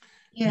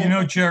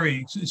 Yeah.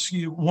 Jerry,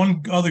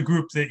 one other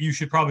group that you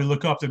should probably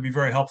look up that'd be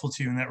very helpful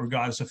to you in that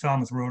regard is the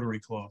Falmouth Rotary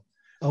Club.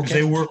 Because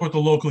they work with the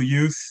local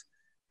youth,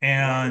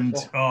 and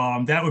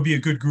that would be a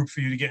good group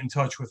for you to get in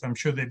touch with. I'm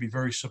sure they'd be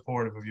very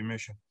supportive of your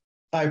mission.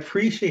 I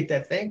appreciate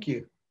that. Thank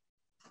you.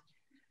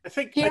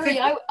 Gary,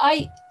 go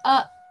ahead,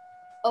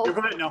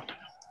 no.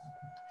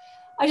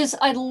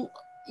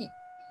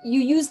 You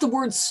use the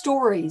word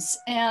stories,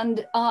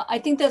 and I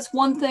think that's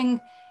one thing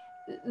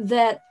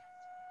that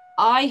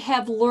I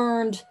have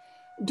learned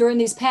during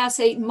these past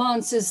 8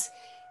 months is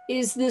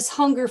this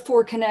hunger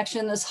for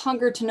connection, this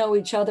hunger to know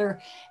each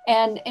other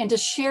and to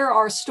share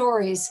our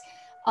stories.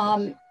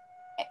 And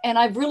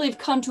I've really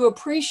come to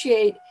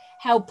appreciate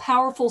how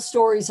powerful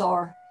stories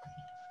are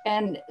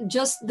and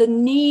just the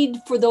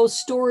need for those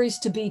stories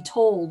to be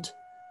told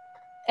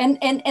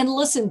and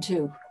listened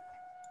to.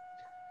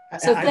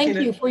 So thank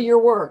you for your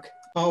work.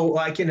 Oh,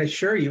 I can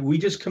assure you, we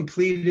just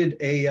completed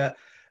a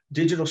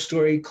digital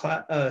story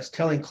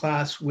telling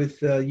class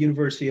with the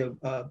University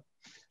of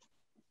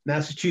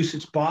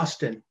Massachusetts,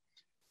 Boston.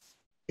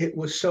 It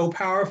was so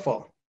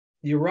powerful.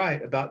 You're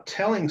right about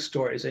telling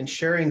stories and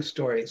sharing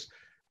stories.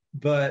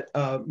 But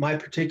my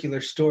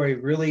particular story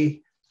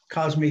really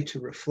caused me to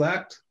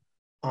reflect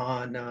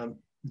on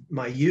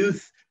my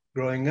youth,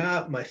 growing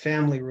up, my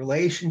family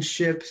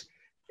relationships.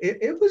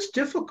 It was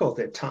difficult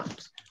at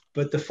times,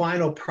 but the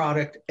final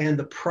product and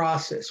the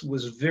process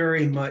was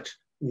very much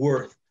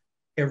worth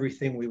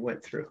everything we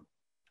went through.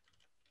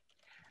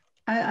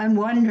 I'm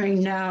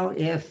wondering now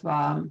if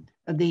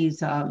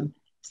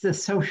the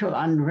social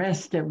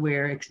unrest that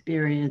we're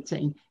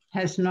experiencing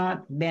has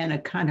not been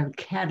a kind of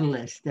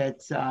catalyst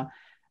that's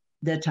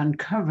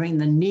uncovering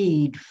the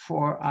need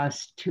for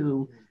us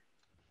to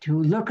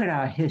look at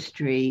our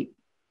history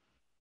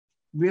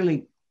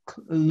really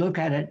look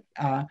at it,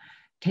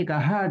 take a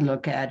hard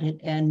look at it,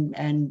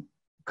 and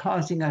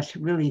causing us to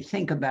really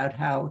think about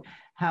how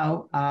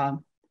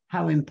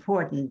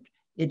important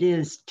it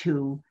is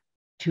to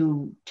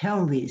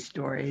tell these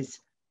stories.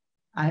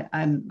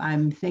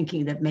 I'm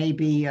thinking that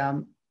maybe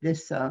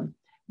this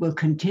will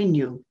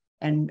continue,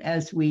 and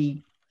as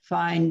we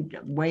find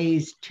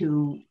ways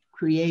to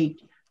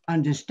create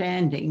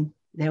understanding,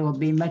 there will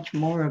be much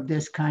more of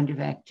this kind of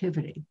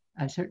activity.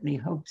 I certainly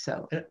hope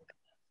so.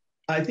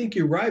 I think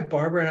you're right,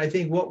 Barbara, and I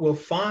think what we'll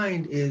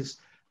find is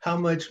how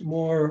much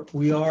more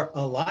we are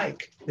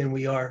alike than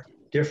we are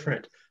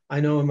different. I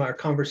know in our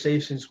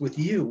conversations with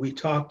you, we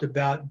talked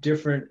about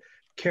different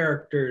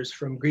characters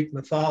from Greek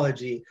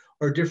mythology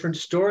or different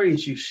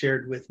stories you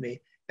shared with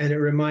me. And it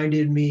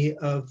reminded me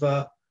of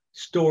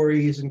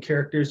stories and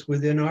characters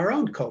within our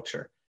own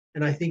culture.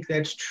 And I think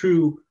that's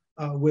true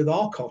with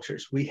all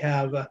cultures. We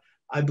have,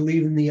 I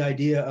believe in the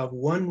idea of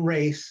one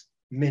race,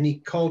 many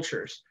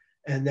cultures.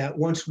 And that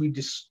once we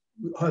just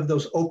have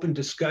those open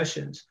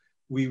discussions,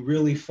 we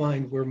really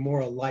find we're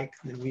more alike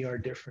than we are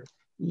different.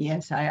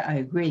 Yes, I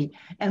agree.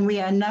 And we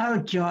are now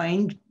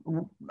joined,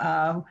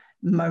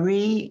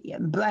 Marie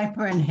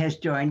Blackburn has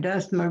joined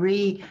us.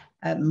 Marie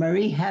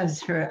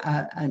has her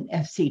an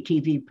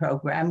FCTV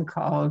program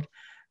called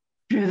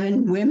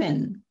Driven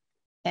Women.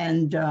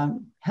 And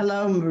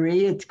hello,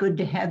 Marie, it's good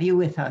to have you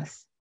with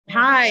us.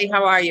 Hi,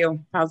 how are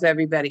you? How's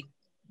everybody?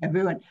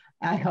 Everyone,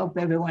 I hope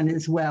everyone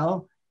is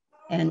well.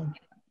 And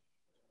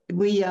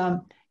we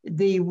have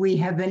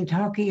been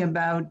talking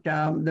about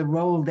the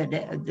role that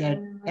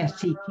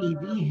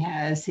FCTV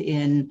has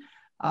in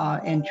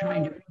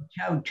trying to reach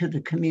out to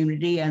the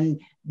community and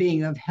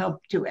being of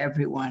help to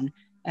everyone.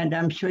 And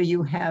I'm sure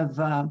you have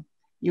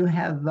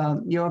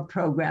your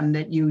program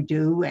that you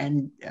do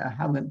and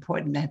how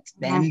important that's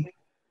been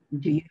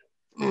to you.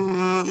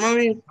 Let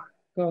me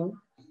go.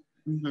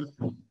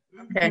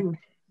 Okay.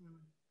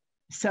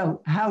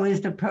 So how is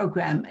the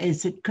program?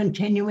 Is it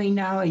continuing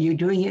now? Are you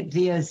doing it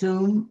via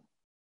Zoom?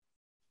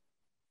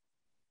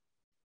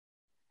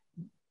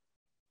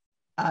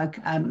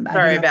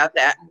 Sorry about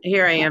that.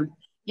 Here I am.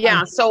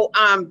 Yeah, so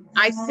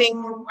I think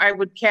I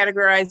would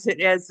categorize it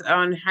as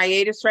on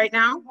hiatus right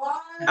now.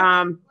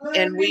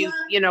 And we,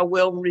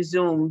 will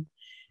resume.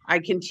 I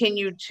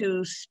continue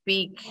to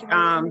speak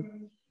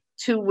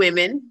to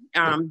women.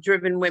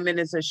 Driven Women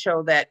is a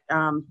show that,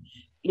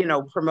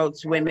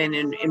 promotes women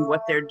in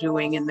what they're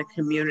doing in the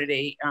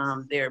community,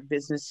 their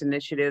business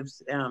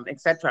initiatives,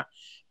 etc.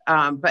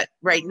 But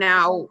right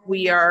now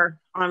we are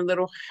on a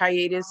little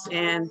hiatus,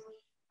 and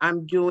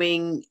I'm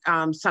doing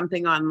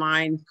something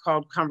online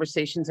called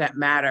Conversations That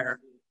Matter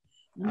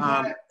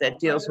that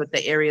deals with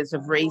the areas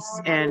of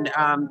race and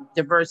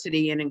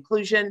diversity and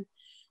inclusion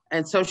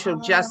and social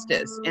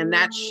justice. And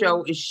that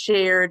show is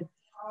shared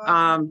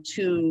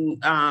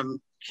to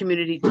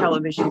community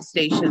television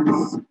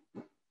stations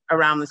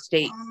around the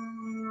state.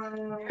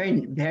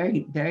 Very,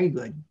 very, very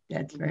good.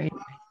 That's very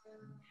nice.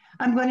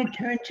 I'm going to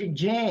turn to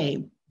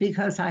Jay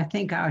because I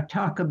think our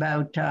talk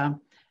about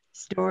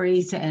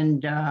stories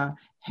and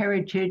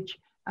heritage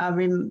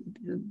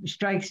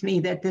strikes me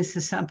that this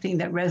is something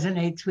that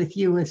resonates with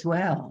you as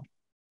well.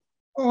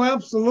 Oh,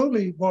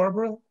 absolutely,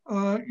 Barbara.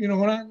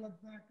 When I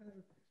look back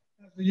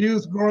at the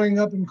youth growing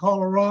up in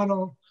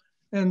Colorado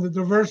and the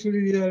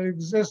diversity that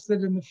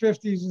existed in the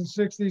 50s and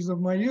 60s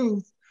of my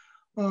youth,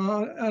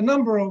 a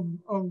number of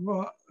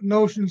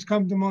notions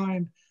come to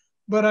mind.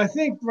 But I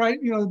think,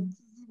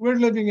 we're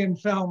living in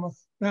Falmouth,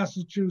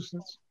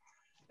 Massachusetts.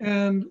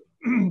 And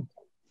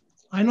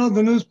I know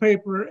the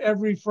newspaper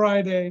every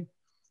Friday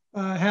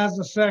has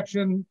a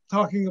section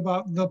talking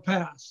about the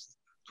past,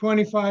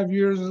 25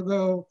 years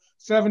ago,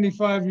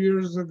 75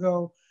 years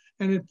ago,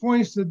 and it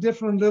points to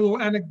different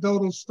little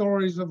anecdotal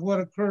stories of what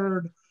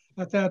occurred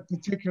at that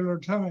particular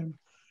time.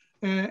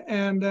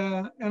 And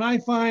I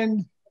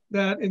find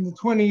that in the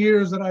 20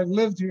 years that I've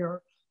lived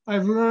here,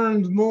 I've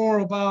learned more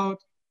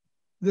about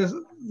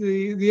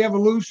the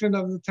evolution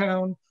of the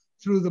town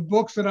through the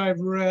books that I've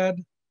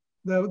read,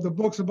 the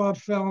books about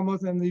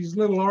Falmouth and these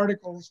little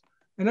articles.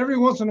 And every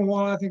once in a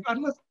while, I think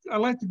I'd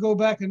like to go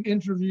back and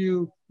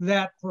interview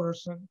that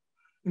person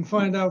and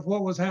find out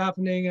what was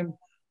happening and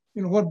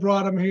what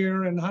brought them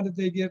here and how did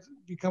they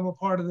become a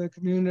part of the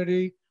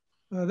community,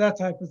 that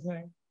type of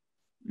thing.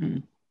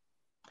 Mm.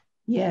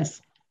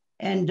 Yes,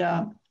 and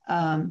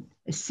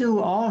Sue,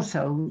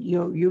 also,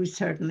 you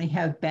certainly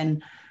have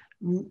been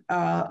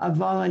a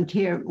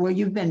volunteer. Well,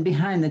 you've been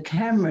behind the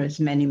cameras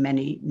many,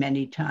 many,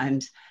 many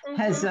times.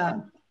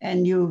 Mm-hmm.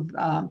 And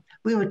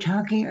we were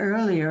talking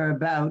earlier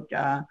about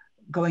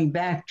going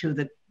back to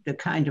the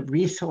kind of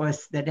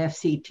resource that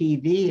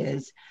FCTV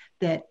is,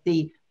 that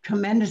the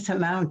tremendous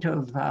amount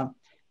of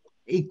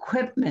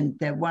equipment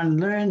that one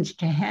learns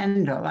to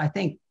handle. I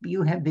think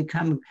you have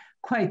become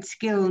quite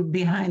skilled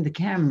behind the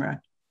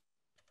camera.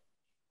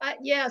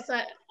 Yes,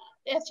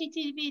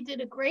 FCTV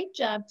did a great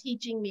job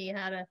teaching me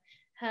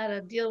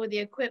to deal with the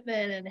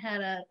equipment and how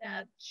to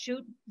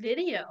shoot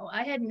video.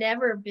 I had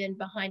never been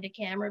behind a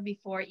camera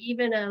before,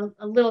 even a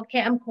little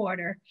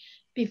camcorder,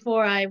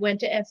 before I went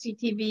to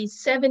FCTV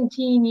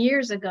 17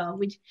 years ago.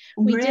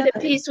 We did a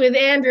piece with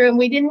Andrew, and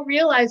we didn't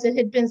realize it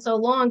had been so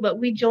long, but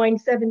we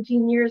joined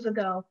 17 years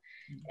ago.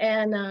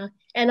 And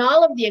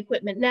all of the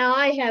equipment. Now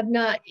I have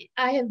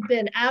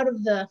been out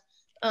of the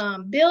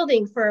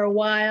building for a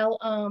while.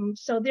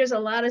 So there's a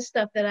lot of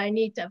stuff that I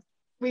need to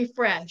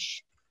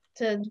refresh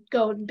to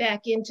go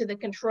back into the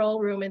control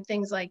room and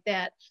things like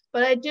that.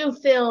 But I do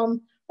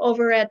film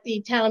over at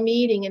the town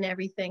meeting and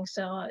everything.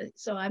 So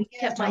I've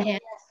kept my hand.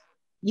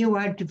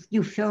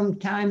 You filmed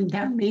town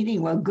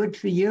meeting. Well, good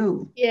for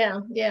you.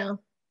 Yeah.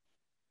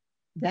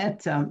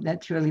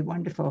 That's really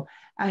wonderful.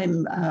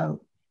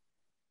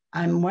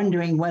 I'm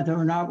wondering whether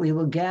or not we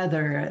will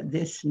gather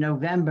this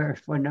November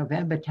for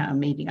November town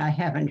meeting. I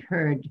haven't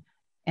heard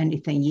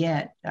anything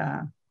yet,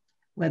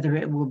 whether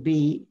it will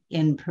be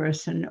in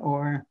person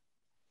or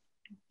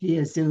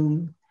via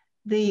Zoom.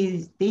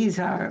 We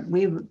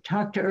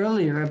talked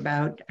earlier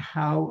about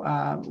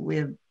how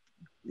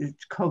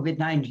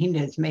COVID-19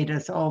 has made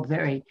us all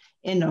very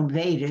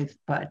innovative,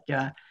 but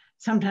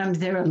sometimes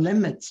there are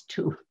limits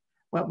to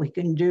what we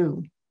can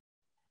do.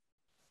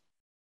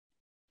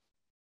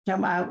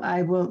 So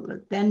I will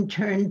then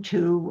turn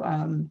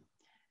to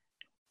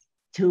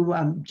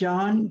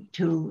John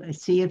to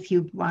see if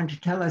you want to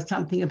tell us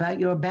something about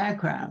your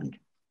background.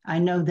 I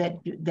know that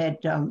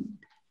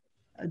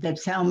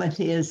Falmouth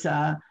is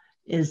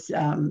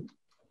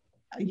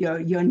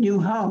your new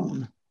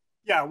home.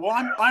 Yeah, well,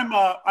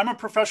 I'm a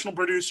professional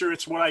producer.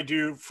 It's what I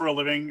do for a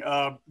living,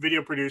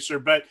 video producer.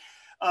 But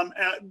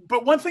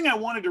one thing I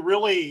wanted to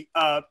really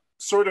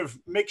sort of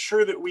make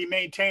sure that we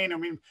maintain. I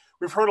mean,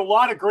 we've heard a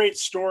lot of great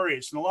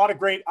stories and a lot of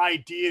great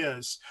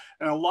ideas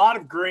and a lot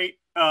of great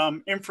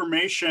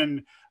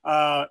information,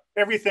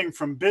 everything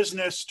from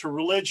business to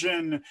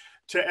religion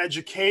to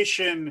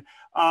education.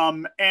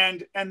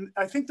 And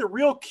I think the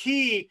real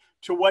key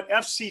to what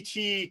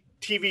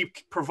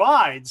FCTV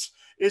provides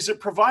is it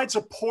provides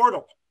a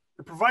portal.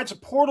 It provides a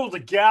portal to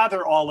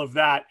gather all of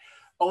that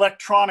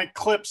electronic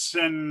clips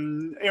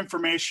and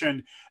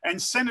information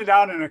and send it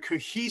out in a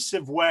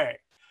cohesive way.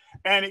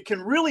 And it can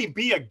really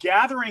be a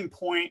gathering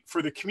point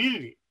for the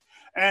community.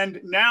 And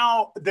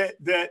now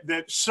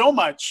that so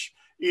much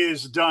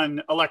is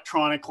done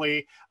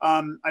electronically,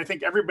 I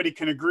think everybody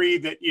can agree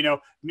that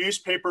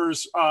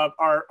newspapers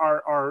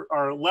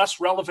are less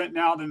relevant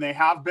now than they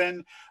have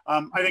been.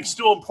 I think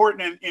still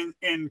important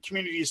in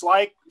communities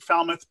like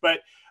Falmouth, but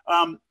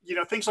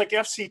things like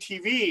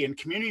FCTV and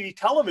community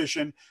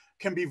television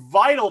can be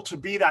vital to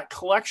be that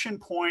collection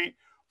point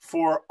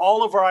for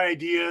all of our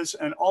ideas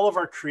and all of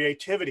our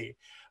creativity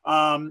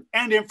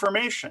and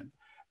information.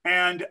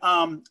 And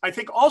I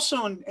think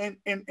also in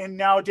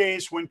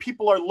nowadays when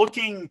people are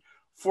looking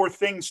for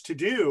things to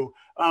do,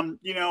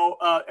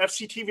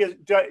 FCTV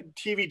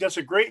does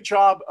a great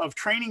job of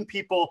training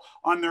people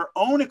on their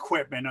own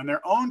equipment, on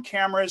their own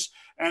cameras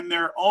and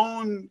their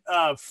own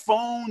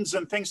phones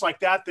and things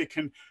like that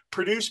can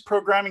produce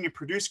programming and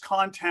produce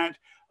content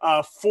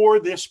for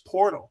this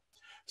portal.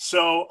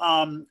 So,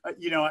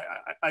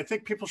 I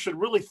think people should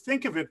really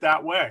think of it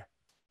that way.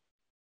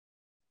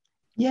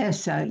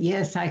 Yes,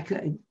 I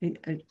could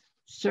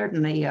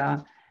certainly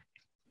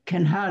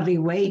can hardly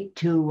wait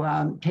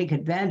to take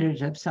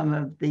advantage of some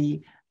of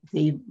the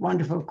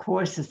wonderful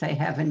courses they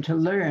have and to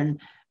learn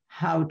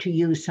how to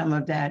use some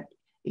of that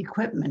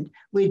equipment.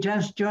 We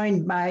just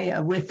joined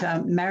with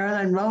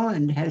Marilyn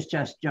Rowland has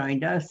just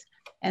joined us,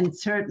 and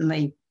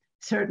certainly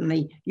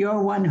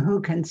you're one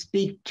who can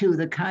speak to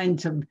the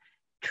kinds of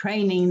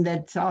training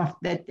that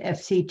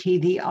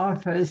FCTV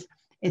offers.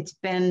 It's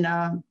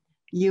been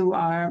you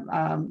are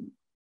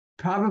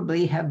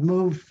probably have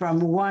moved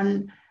from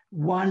one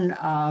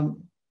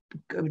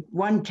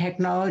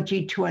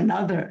technology to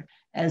another.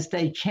 As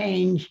they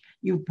change,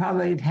 you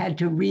probably have had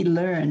to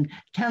relearn.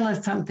 Tell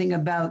us something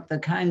about the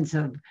kinds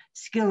of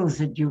skills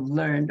that you've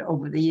learned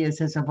over the years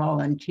as a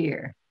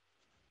volunteer.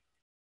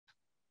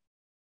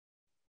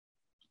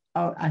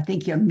 Oh, I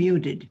think you're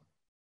muted.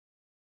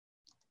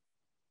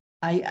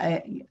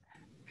 I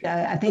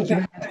think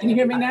okay. Can you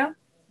hear me now?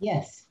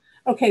 Yes.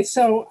 Okay,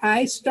 so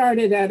I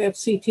started at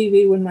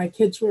FCTV when my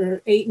kids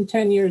were 8 and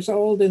 10 years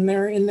old, and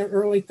they're in their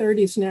early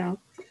 30s now.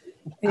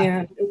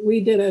 And we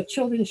did a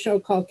children's show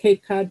called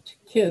Cape Cod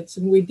Kids,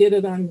 and we did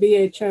it on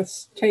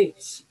VHS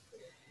tapes.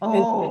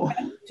 Oh.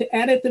 And to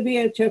edit the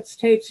VHS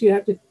tapes, you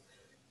have to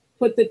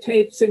put the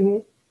tapes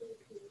in,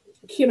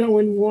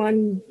 in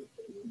one,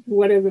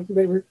 whatever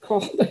they were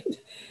called,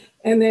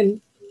 and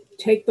then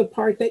take the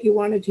part that you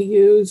wanted to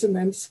use and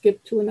then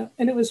skip to another.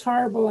 And it was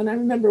horrible. And I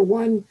remember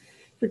one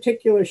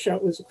particular show,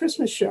 it was a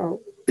Christmas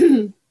show.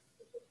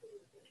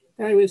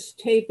 I was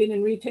taping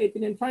and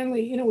retaping, and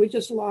finally, we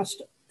just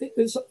lost. It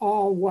was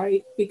all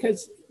white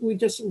because we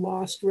just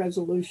lost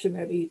resolution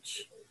at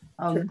each.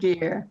 Oh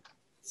dear.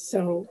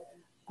 So,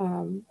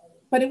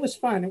 but it was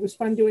fun. It was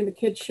fun doing the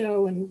kids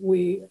show, and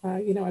we,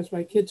 as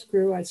my kids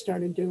grew, I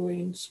started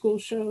doing school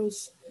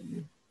shows,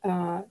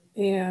 and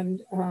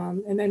and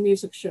then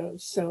music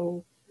shows.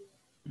 So,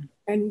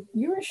 and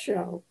your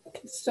show.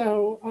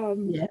 So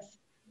yes.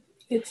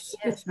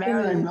 It's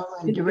Marilyn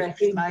Rowland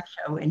directs my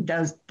show and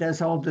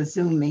does all the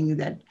Zooming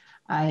that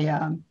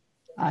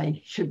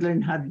I should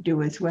learn how to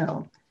do as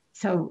well.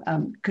 So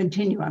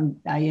continue.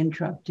 I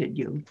interrupted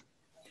you.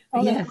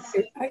 Oh, yes.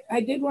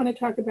 I did want to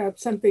talk about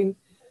something.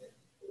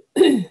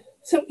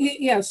 So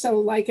yeah, so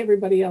like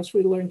everybody else,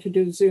 we learned to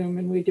do Zoom,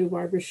 and we do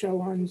Barbara's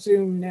show on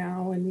Zoom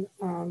now, and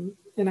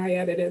I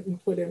edit it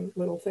and put in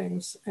little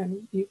things,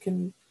 and you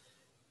can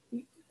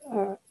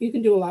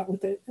do a lot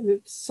with it. And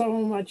it's so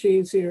much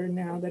easier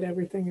now that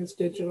everything is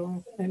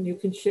digital, and you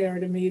can share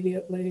it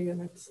immediately,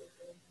 and it's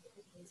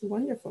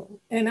wonderful.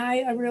 And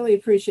I really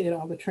appreciate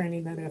all the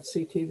training that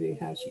FCTV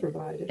has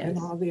provided, yes, and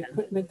all the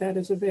equipment that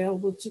is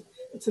available.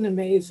 It's an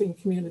amazing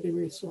community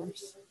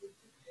resource.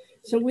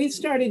 So we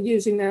started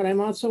using that.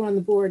 I'm also on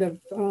the board of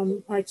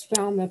Arts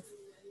Falmouth.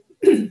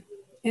 And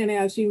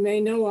as you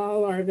may know,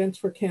 all our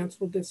events were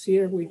canceled this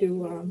year. We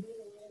do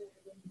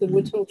the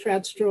Woodsville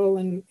Trad Stroll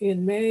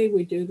in May.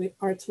 We do the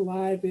Arts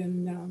Alive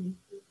in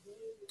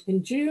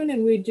June,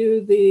 and we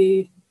do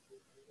the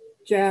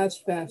Jazz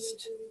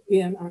Fest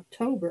in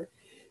October.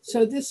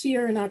 So this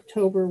year in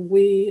October,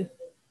 we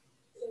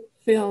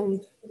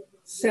filmed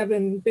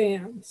 7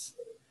 bands,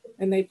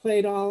 and they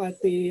played all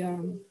at the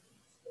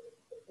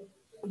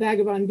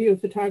Vagabond View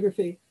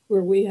Photography,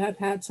 where we have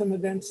had some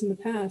events in the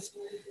past.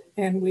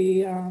 And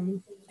we,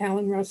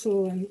 Alan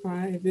Russell and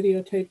I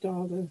videotaped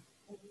all the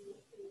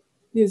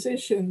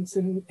musicians,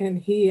 and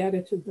he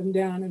edited them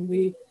down, and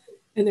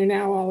they're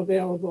now all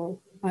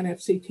available on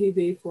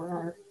FCTV for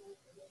our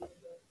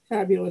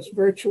fabulous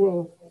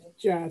virtual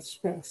Jazz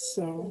Fest.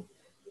 So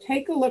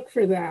take a look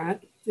for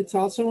that. It's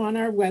also on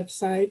our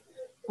website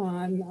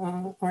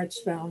on Arts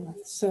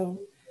Falmouth.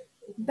 So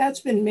that's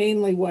been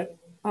mainly what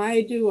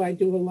I do. I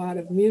do a lot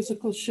of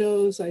musical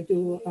shows. I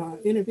do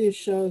interview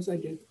shows. I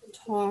do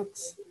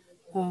talks.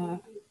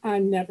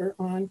 I'm never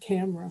on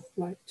camera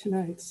like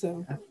tonight.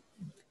 So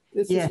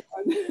this is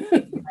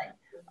fun.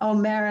 Oh,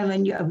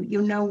 Marilyn,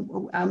 you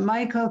know,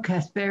 Michael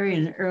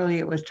Kasparian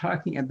earlier was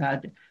talking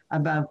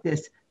about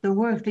this. The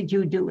work that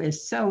you do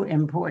is so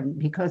important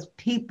because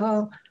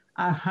people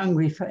are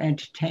hungry for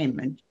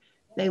entertainment.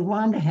 They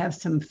want to have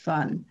some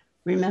fun.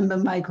 Remember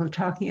Michael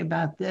talking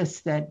about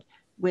this, that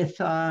with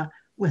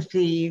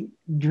the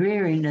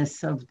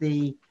dreariness of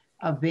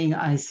being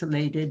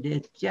isolated,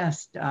 it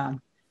just,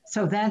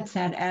 so that's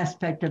that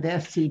aspect of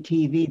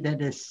FCTV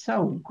that is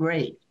so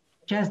great.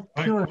 Just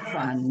pure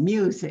fun,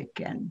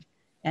 music,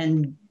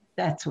 and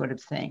that sort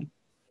of thing.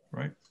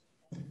 Right.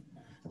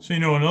 So, you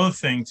know, another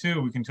thing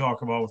too, we can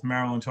talk about with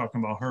Marilyn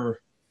talking about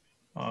her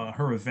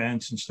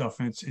events and stuff.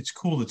 And it's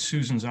cool that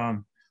Susan's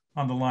on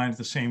the line at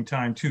the same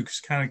time too,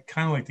 because kind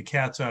of like the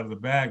cat's out of the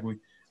bag.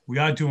 We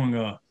are doing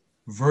a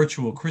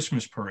virtual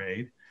Christmas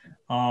parade.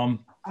 We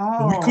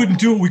couldn't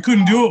do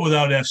it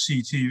without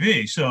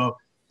FCTV. So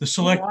the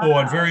select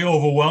board very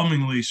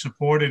overwhelmingly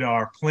supported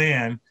our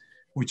plan,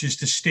 which is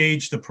to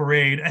stage the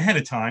parade ahead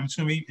of time. It's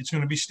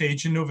going to be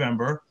staged in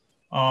November.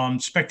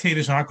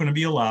 Spectators aren't going to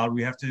be allowed.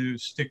 We have to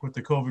stick with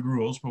the COVID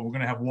rules, but we're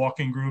going to have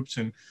walking groups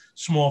and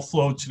small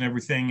floats and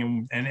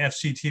everything. And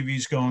FCTV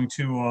is going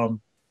to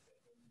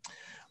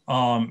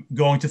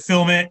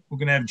film it. We're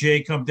going to have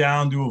Jay come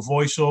down, do a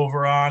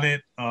voiceover on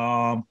it.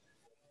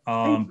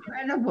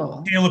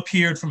 Incredible. Taylor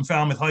Peard from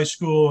Falmouth High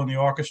School and the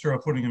orchestra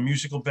are putting a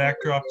musical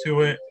backdrop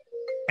to it.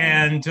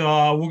 And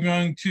we're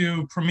going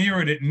to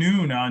premiere it at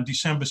noon on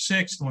December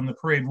 6th when the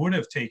parade would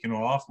have taken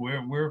off.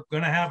 We're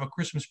going to have a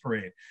Christmas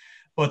parade.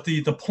 But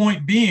the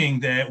point being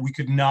that we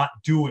could not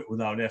do it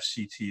without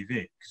FCTV,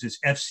 because it's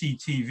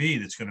FCTV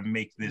that's going to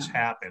make this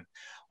happen.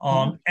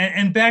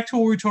 And back to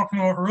what we were talking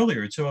about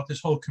earlier, it's about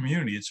this whole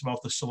community. It's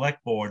about the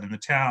select board and the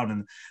town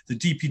and the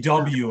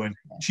DPW and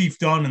Chief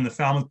Dunn and the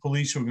Falmouth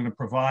Police who are going to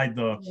provide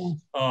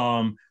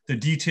the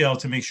detail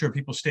to make sure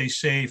people stay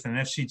safe, and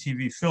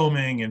FCTV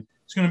filming, and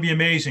it's going to be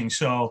amazing.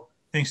 So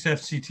thanks to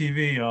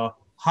FCTV,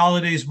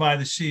 Holidays by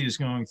the Sea is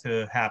going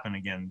to happen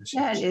again this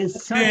year. That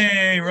is such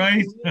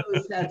right?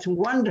 news. That's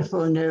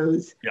wonderful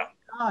news. Yeah.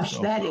 Gosh,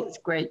 that is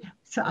great.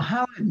 So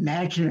how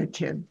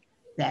imaginative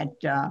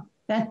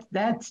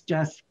that's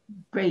just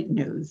great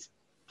news.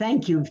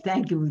 Thank you,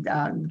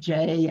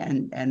 Jay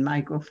and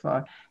Michael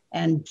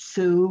and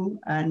Sue,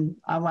 and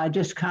I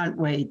just can't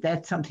wait.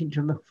 That's something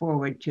to look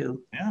forward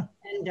to. Yeah.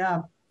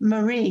 And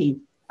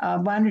Marie, I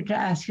wanted to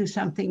ask you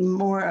something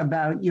more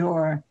about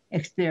your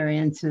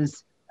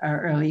experiences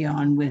early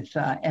on with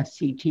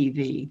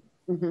FCTV.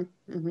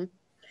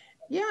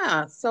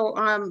 Yeah, so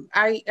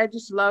I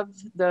just love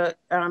the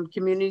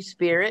community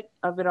spirit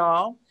of it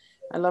all.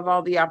 I love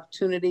all the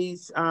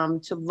opportunities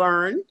to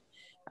learn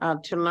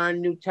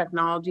new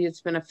technology.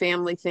 It's been a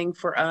family thing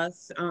for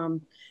us.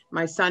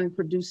 My son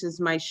produces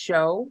my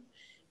show,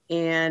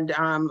 and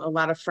a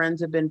lot of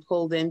friends have been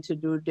pulled in to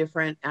do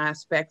different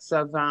aspects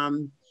of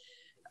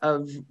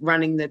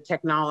running the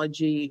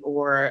technology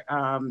or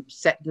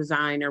set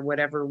design or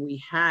whatever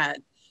we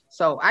had.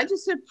 So I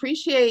just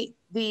appreciate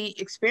the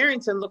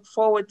experience and look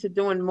forward to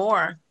doing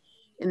more.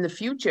 in the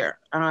future.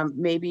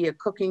 Maybe a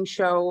cooking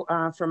show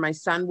for my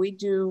son. We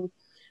do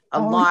a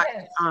lot.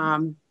 Yes.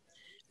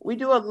 We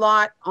do a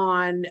lot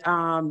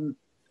on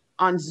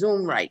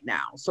Zoom right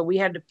now. So we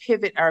had to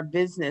pivot our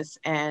business,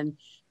 and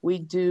we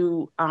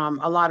do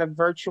a lot of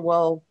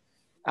virtual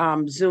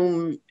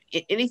Zoom,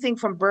 anything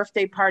from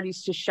birthday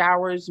parties to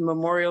showers,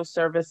 memorial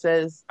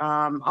services,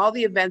 all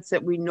the events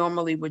that we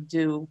normally would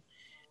do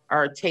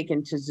are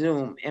taken to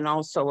Zoom, and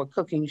also a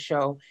cooking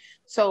show.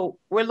 So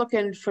we're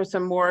looking for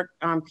some more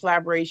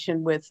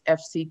collaboration with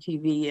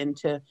FCTV, and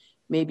to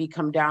maybe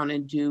come down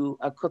and do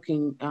a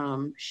cooking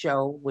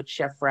show with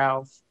Chef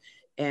Ralph,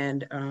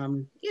 and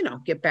you know,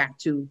 get back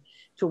to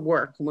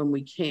work when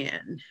we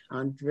can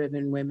on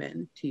Driven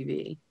Women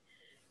TV.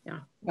 Yeah.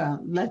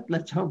 Well,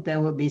 let's hope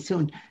that will be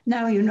soon.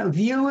 Now, you know,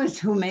 viewers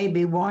who may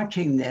be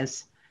watching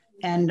this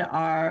and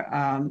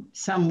are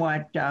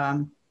somewhat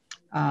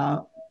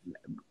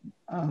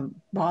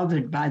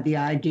bothered by the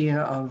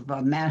idea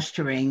of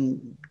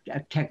mastering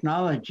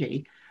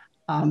technology,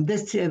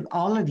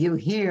 all of you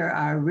here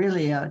are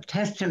really a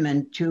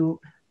testament to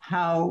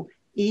how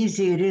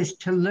easy it is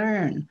to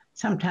learn.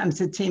 Sometimes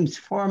it seems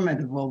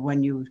formidable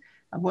when you,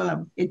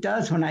 well, it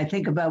does when I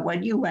think about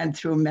what you went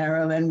through,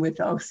 Marilyn, with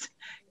those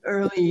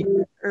early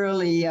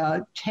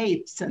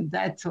tapes and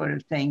that sort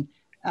of thing.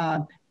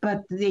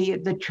 But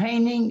the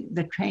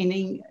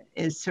training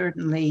is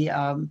certainly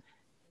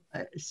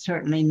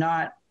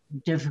not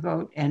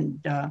difficult,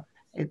 and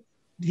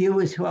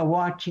viewers who are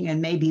watching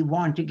and maybe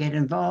want to get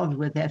involved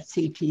with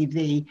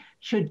FCTV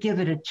should give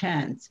it a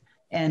chance.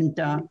 And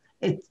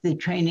the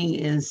training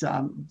is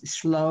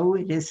slow.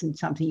 It isn't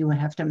something you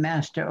have to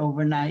master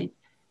overnight.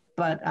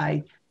 But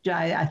I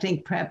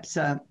think perhaps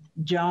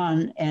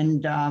John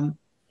and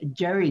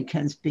Jerry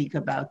can speak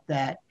about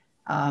that.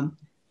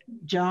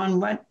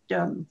 John,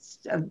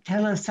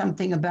 tell us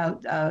something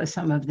about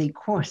some of the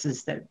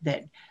courses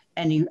that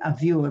any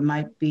viewer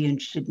might be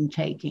interested in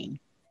taking.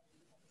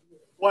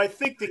 Well, I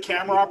think the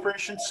camera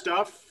operation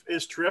stuff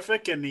is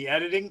terrific, and the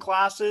editing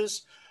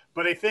classes.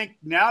 But I think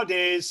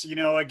nowadays, you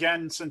know,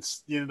 again,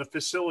 since, you know, the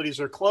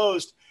facilities are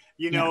closed,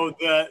 you know,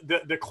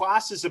 the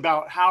classes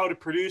about how to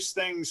produce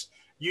things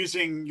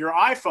using your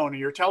iPhone or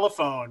your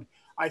telephone,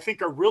 I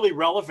think are really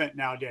relevant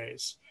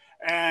nowadays.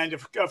 And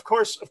of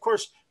course,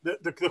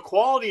 the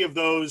quality of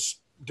those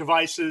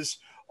devices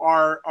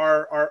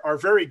are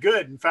very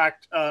good. In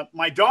fact,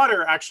 my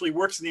daughter actually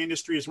works in the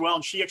industry as well,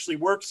 and she actually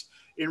works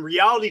in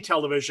reality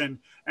television.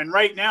 And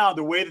right now,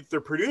 the way that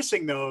they're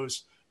producing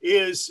those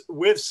is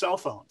with cell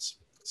phones.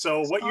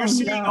 So what you're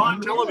seeing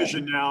on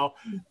television now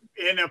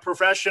in a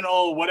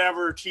professional,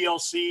 whatever,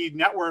 TLC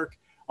network,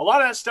 a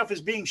lot of that stuff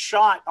is being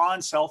shot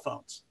on cell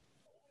phones.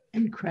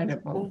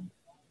 Incredible.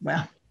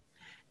 Well,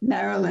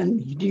 Marilyn,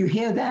 do you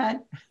hear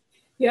that?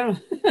 Yeah.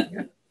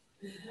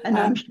 And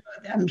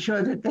I'm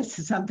sure that this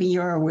is something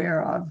you're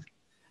aware of.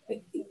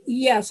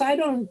 Yes, I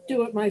don't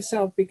do it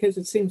myself because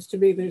it seems to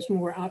be there's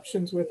more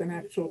options with an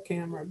actual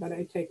camera, but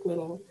I take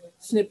little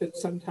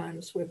snippets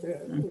sometimes with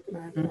an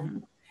iPhone. Mm-hmm.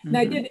 And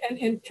I did, and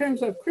in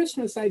terms of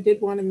Christmas, I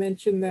did want to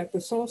mention that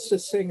the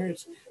Solstice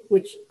Singers,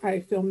 which I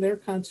film their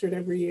concert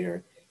every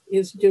year,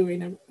 is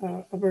doing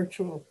a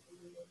virtual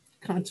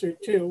concert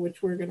too,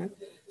 which we're going to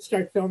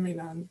start filming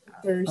on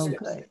Thursday.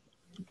 Okay.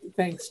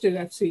 Thanks to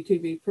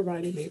FCTV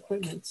providing the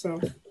equipment. So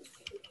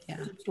yeah,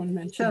 I just want to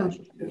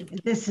mention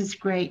that. This is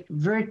great.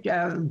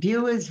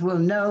 Viewers will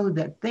know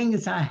that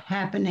things are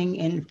happening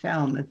in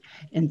Falmouth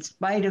in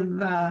spite of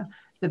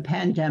the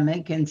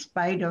pandemic, in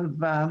spite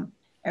of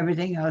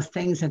everything else.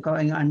 Things are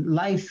going on.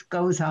 Life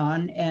goes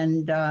on,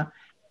 and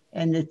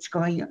it's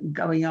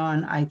going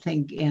on, I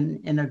think,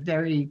 in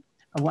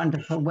a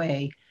wonderful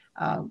way.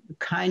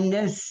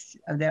 Kindness.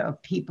 There are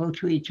people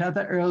to each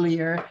other.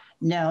 Earlier,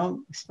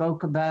 Nell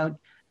spoke about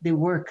the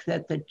work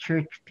that the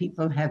church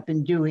people have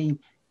been doing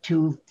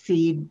to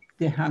feed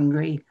the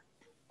hungry,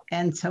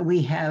 and so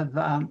we have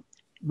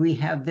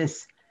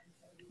this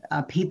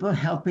people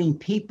helping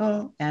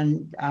people,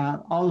 and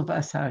all of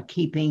us are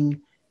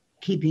keeping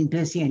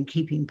busy and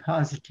keeping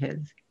positive.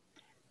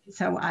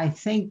 So I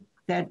think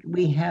that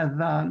we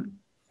have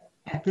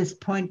at this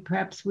point,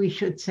 perhaps we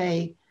should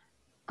say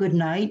good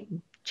night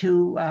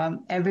to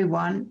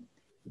everyone,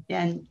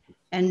 and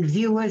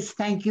viewers.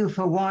 Thank you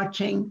for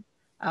watching.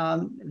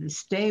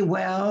 Stay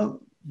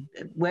well,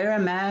 wear a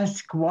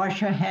mask,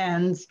 wash your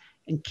hands,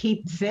 and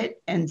keep fit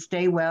and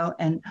stay well.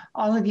 And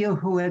all of you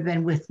who have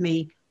been with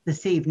me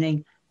this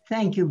evening,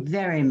 thank you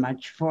very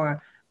much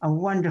for a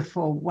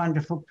wonderful,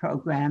 wonderful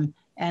program,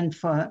 and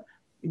for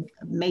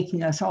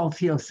making us all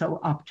feel so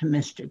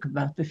optimistic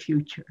about the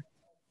future.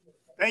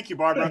 Thank you,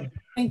 Barbara.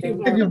 Thank you,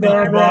 Barbara. Thank you,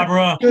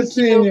 Barbara. Good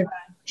seeing you.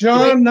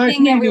 John, nice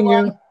meeting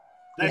you.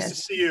 Nice to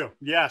see you.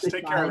 Yes,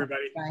 take care,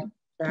 everybody. Bye.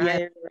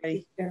 Bye,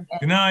 everybody.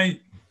 Good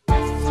night.